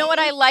 Okay. You know what?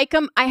 I like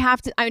him.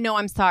 I know.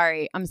 I'm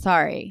sorry. I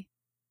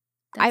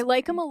That's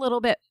like him okay. a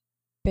little bit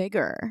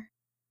bigger.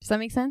 Does that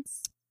make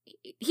sense?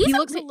 He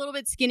looks a little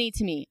bit skinny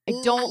to me. I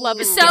don't love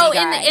a skinny So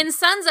guy. in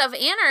Sons of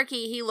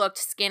Anarchy, he looked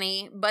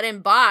skinny, but in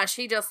Bosch,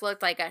 he just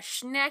looked like a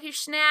snacky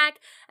snack.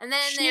 And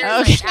then there's Oh,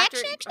 like snack, after,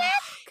 snack, snack.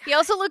 He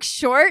also looks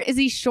short. Is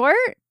he short?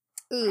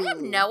 I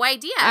have no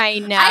idea. I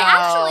know. I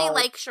actually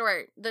like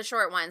the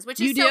short ones, which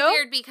is You so do?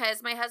 weird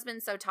because my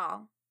husband's so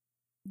tall.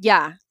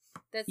 Yeah.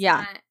 That's Yeah.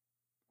 not.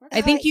 what's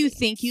I think that? you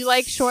think you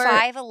like short.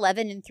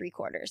 5'11" and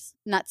 3/4.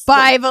 Not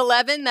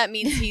 5'11", that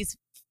means he's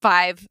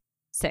 5'6".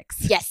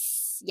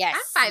 Yes. Yes.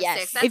 I'm 5'6".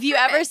 Yes. That's If you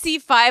ever perfect. see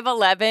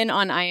 5'11"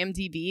 on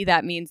IMDb,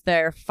 that means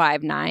they're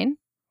 5'9",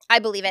 I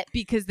believe it.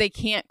 because they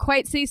can't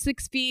quite say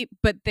 6 feet,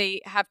 but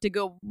they have to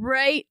go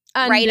right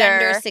under. Right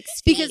under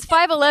 6 feet. Because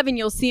 5'11",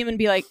 you'll see him and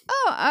be like,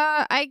 oh,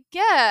 I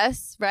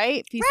guess,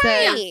 right? If he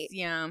says, Right.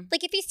 yeah.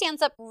 Like if he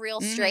stands up real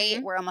straight,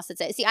 Mhm. we're almost at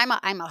it. See, I'm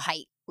a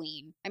height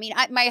queen. I mean,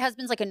 my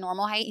husband's like a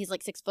normal height. He's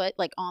like 6 foot,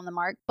 like on the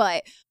mark.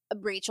 But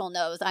Rachel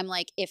knows I'm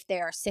like, if they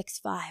are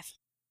 6'5",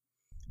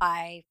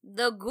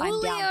 The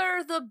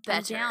ghoulier, the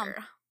better. down.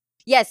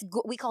 yes,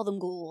 we call them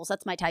ghouls.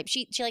 That's my type.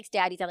 She likes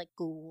daddies. I like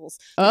ghouls.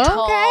 Okay.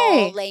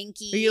 Tall,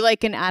 lanky. Are you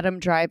like an Adam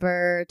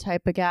Driver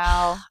type of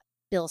gal?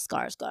 Bill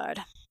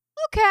Skarsgård?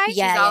 Okay.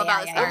 Yeah, all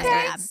yeah, about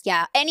yeah, Skarsgård.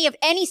 yeah.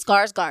 Any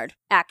Skarsgård.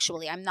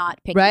 Actually, I'm not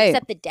picking Right.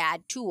 except the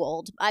dad. Too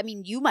old. I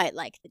mean, you might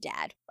like the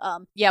dad.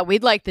 Yeah,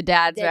 we'd like the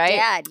dads, The right?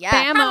 dad. Yeah.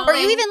 Family. Or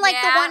you even like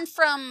Yeah. the one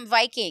from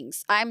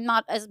Vikings. I'm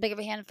not as big of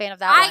a fan of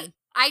that one.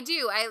 I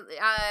do.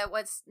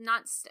 What's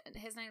not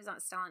his name's not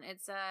Stellan.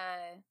 It's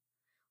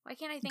why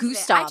can't I think of it? I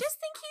Gustav. just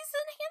think he's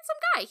a handsome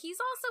guy. He's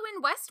also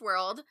in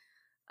Westworld.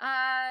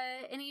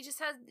 And he just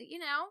has,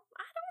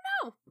 I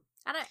don't know.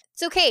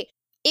 It's okay.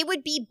 It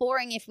would be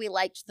boring if we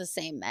liked the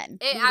same men.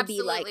 It We would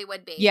absolutely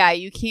would be. Yeah,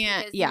 you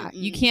can't. Because- Yeah,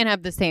 you Mm-mm. can't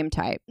have the same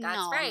type. That's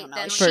No, right. no,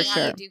 Then we For can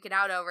sure. duke it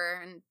out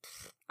over, and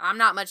I'm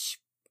not much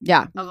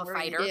Yeah. of a What are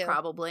we gonna fighter, do?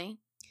 probably.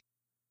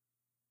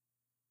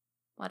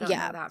 Well, I don't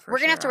Yeah, know that for we're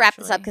gonna have to sure, wrap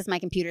this up actually. because my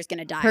computer's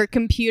gonna die. Her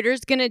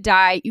computer's gonna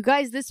die. You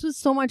guys, this was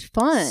so much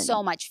fun.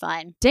 So much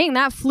fun. Dang,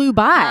 that flew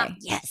by.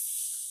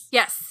 Yes,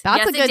 Yes, That's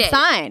yes, a it good did.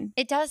 sign.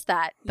 it does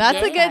that. That's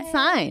a Yeah. good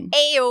sign.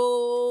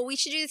 Ayo, we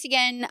should do this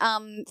again.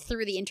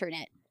 Through the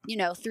internet.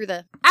 Through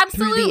the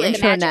Absolutely. Through the The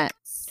magic. internet.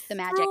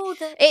 magic. Through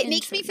the It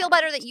makes me feel internet.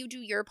 better that you do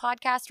your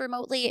podcast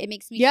remotely. It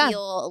makes me Yeah.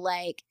 feel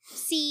like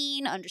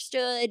seen,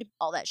 understood,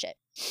 all that shit.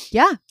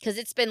 Yeah. Because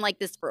it's been like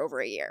this for over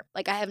a year.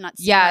 Like I have not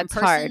seen Yeah, her in it's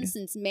person hard.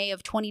 since May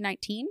of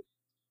 2019.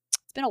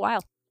 It's been a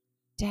while.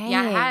 Dang.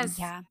 Yeah, it has.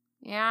 Yeah,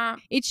 Yeah.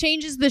 It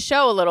changes the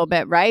show a little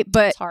bit, right?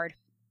 But it's hard.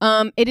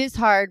 it is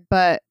hard,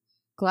 but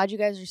glad you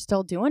guys are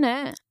still doing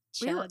it.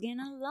 Chugging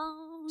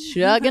along.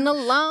 Chugging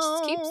along.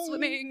 Just keep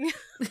swimming.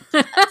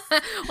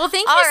 Well,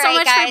 thank you All so right,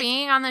 much guys. for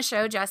being on the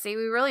show, Jesse.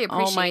 We really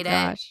appreciate Oh my it.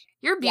 gosh.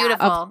 You're Yeah.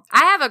 beautiful. I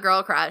have a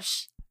girl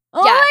crush.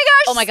 Oh Yeah. my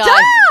gosh. Oh my God.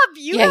 Stop.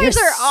 You Yeah, guys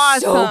you're are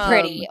awesome. So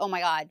pretty. Oh my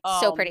God.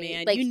 so Oh, pretty.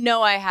 man. Like you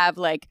know I have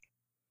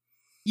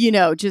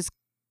just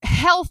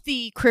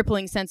healthy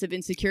crippling sense of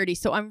insecurity.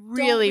 So I'm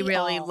really, we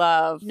really all?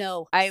 love.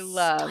 no. I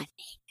love. Stunning.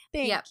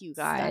 Thank Yep. you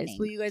guys. Stunning.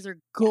 Well, you guys are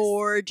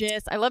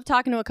gorgeous. I love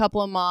talking to a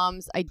couple of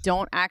moms. I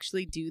don't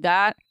actually do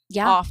that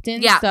Yeah.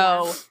 often. Yeah.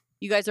 So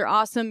you guys are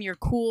awesome. You're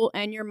cool,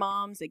 and you're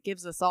moms. It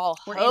gives us all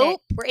We're in it.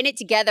 hope. We're in it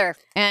together.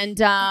 And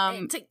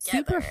it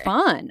super together.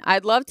 fun.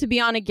 I'd love to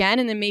be on again,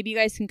 and then maybe you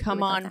guys can come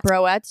would love on that.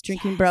 Broettes,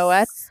 drinking Yes.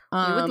 Broettes.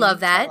 We would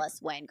love that. Tell us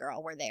when,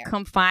 girl. We're there.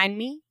 Come find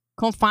me.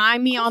 Come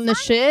find me on the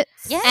shit.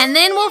 Yeah. And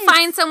then we'll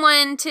find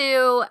someone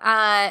to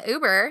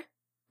Uber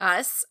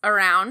us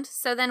around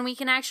so then we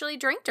can actually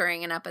drink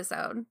during an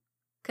episode.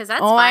 Because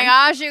that's Oh my fun.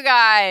 gosh, you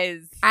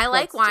guys. I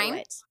like Let's do wine.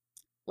 it.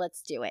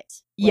 Let's do it.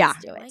 Yeah.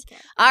 Let's do I it. like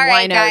it. All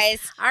right, Winos.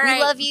 guys. All right.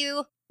 We love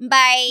you.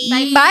 Bye.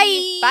 Bye.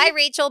 Bye. Bye,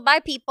 Rachel. Bye,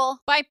 people.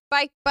 Bye.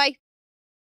 Bye. Bye.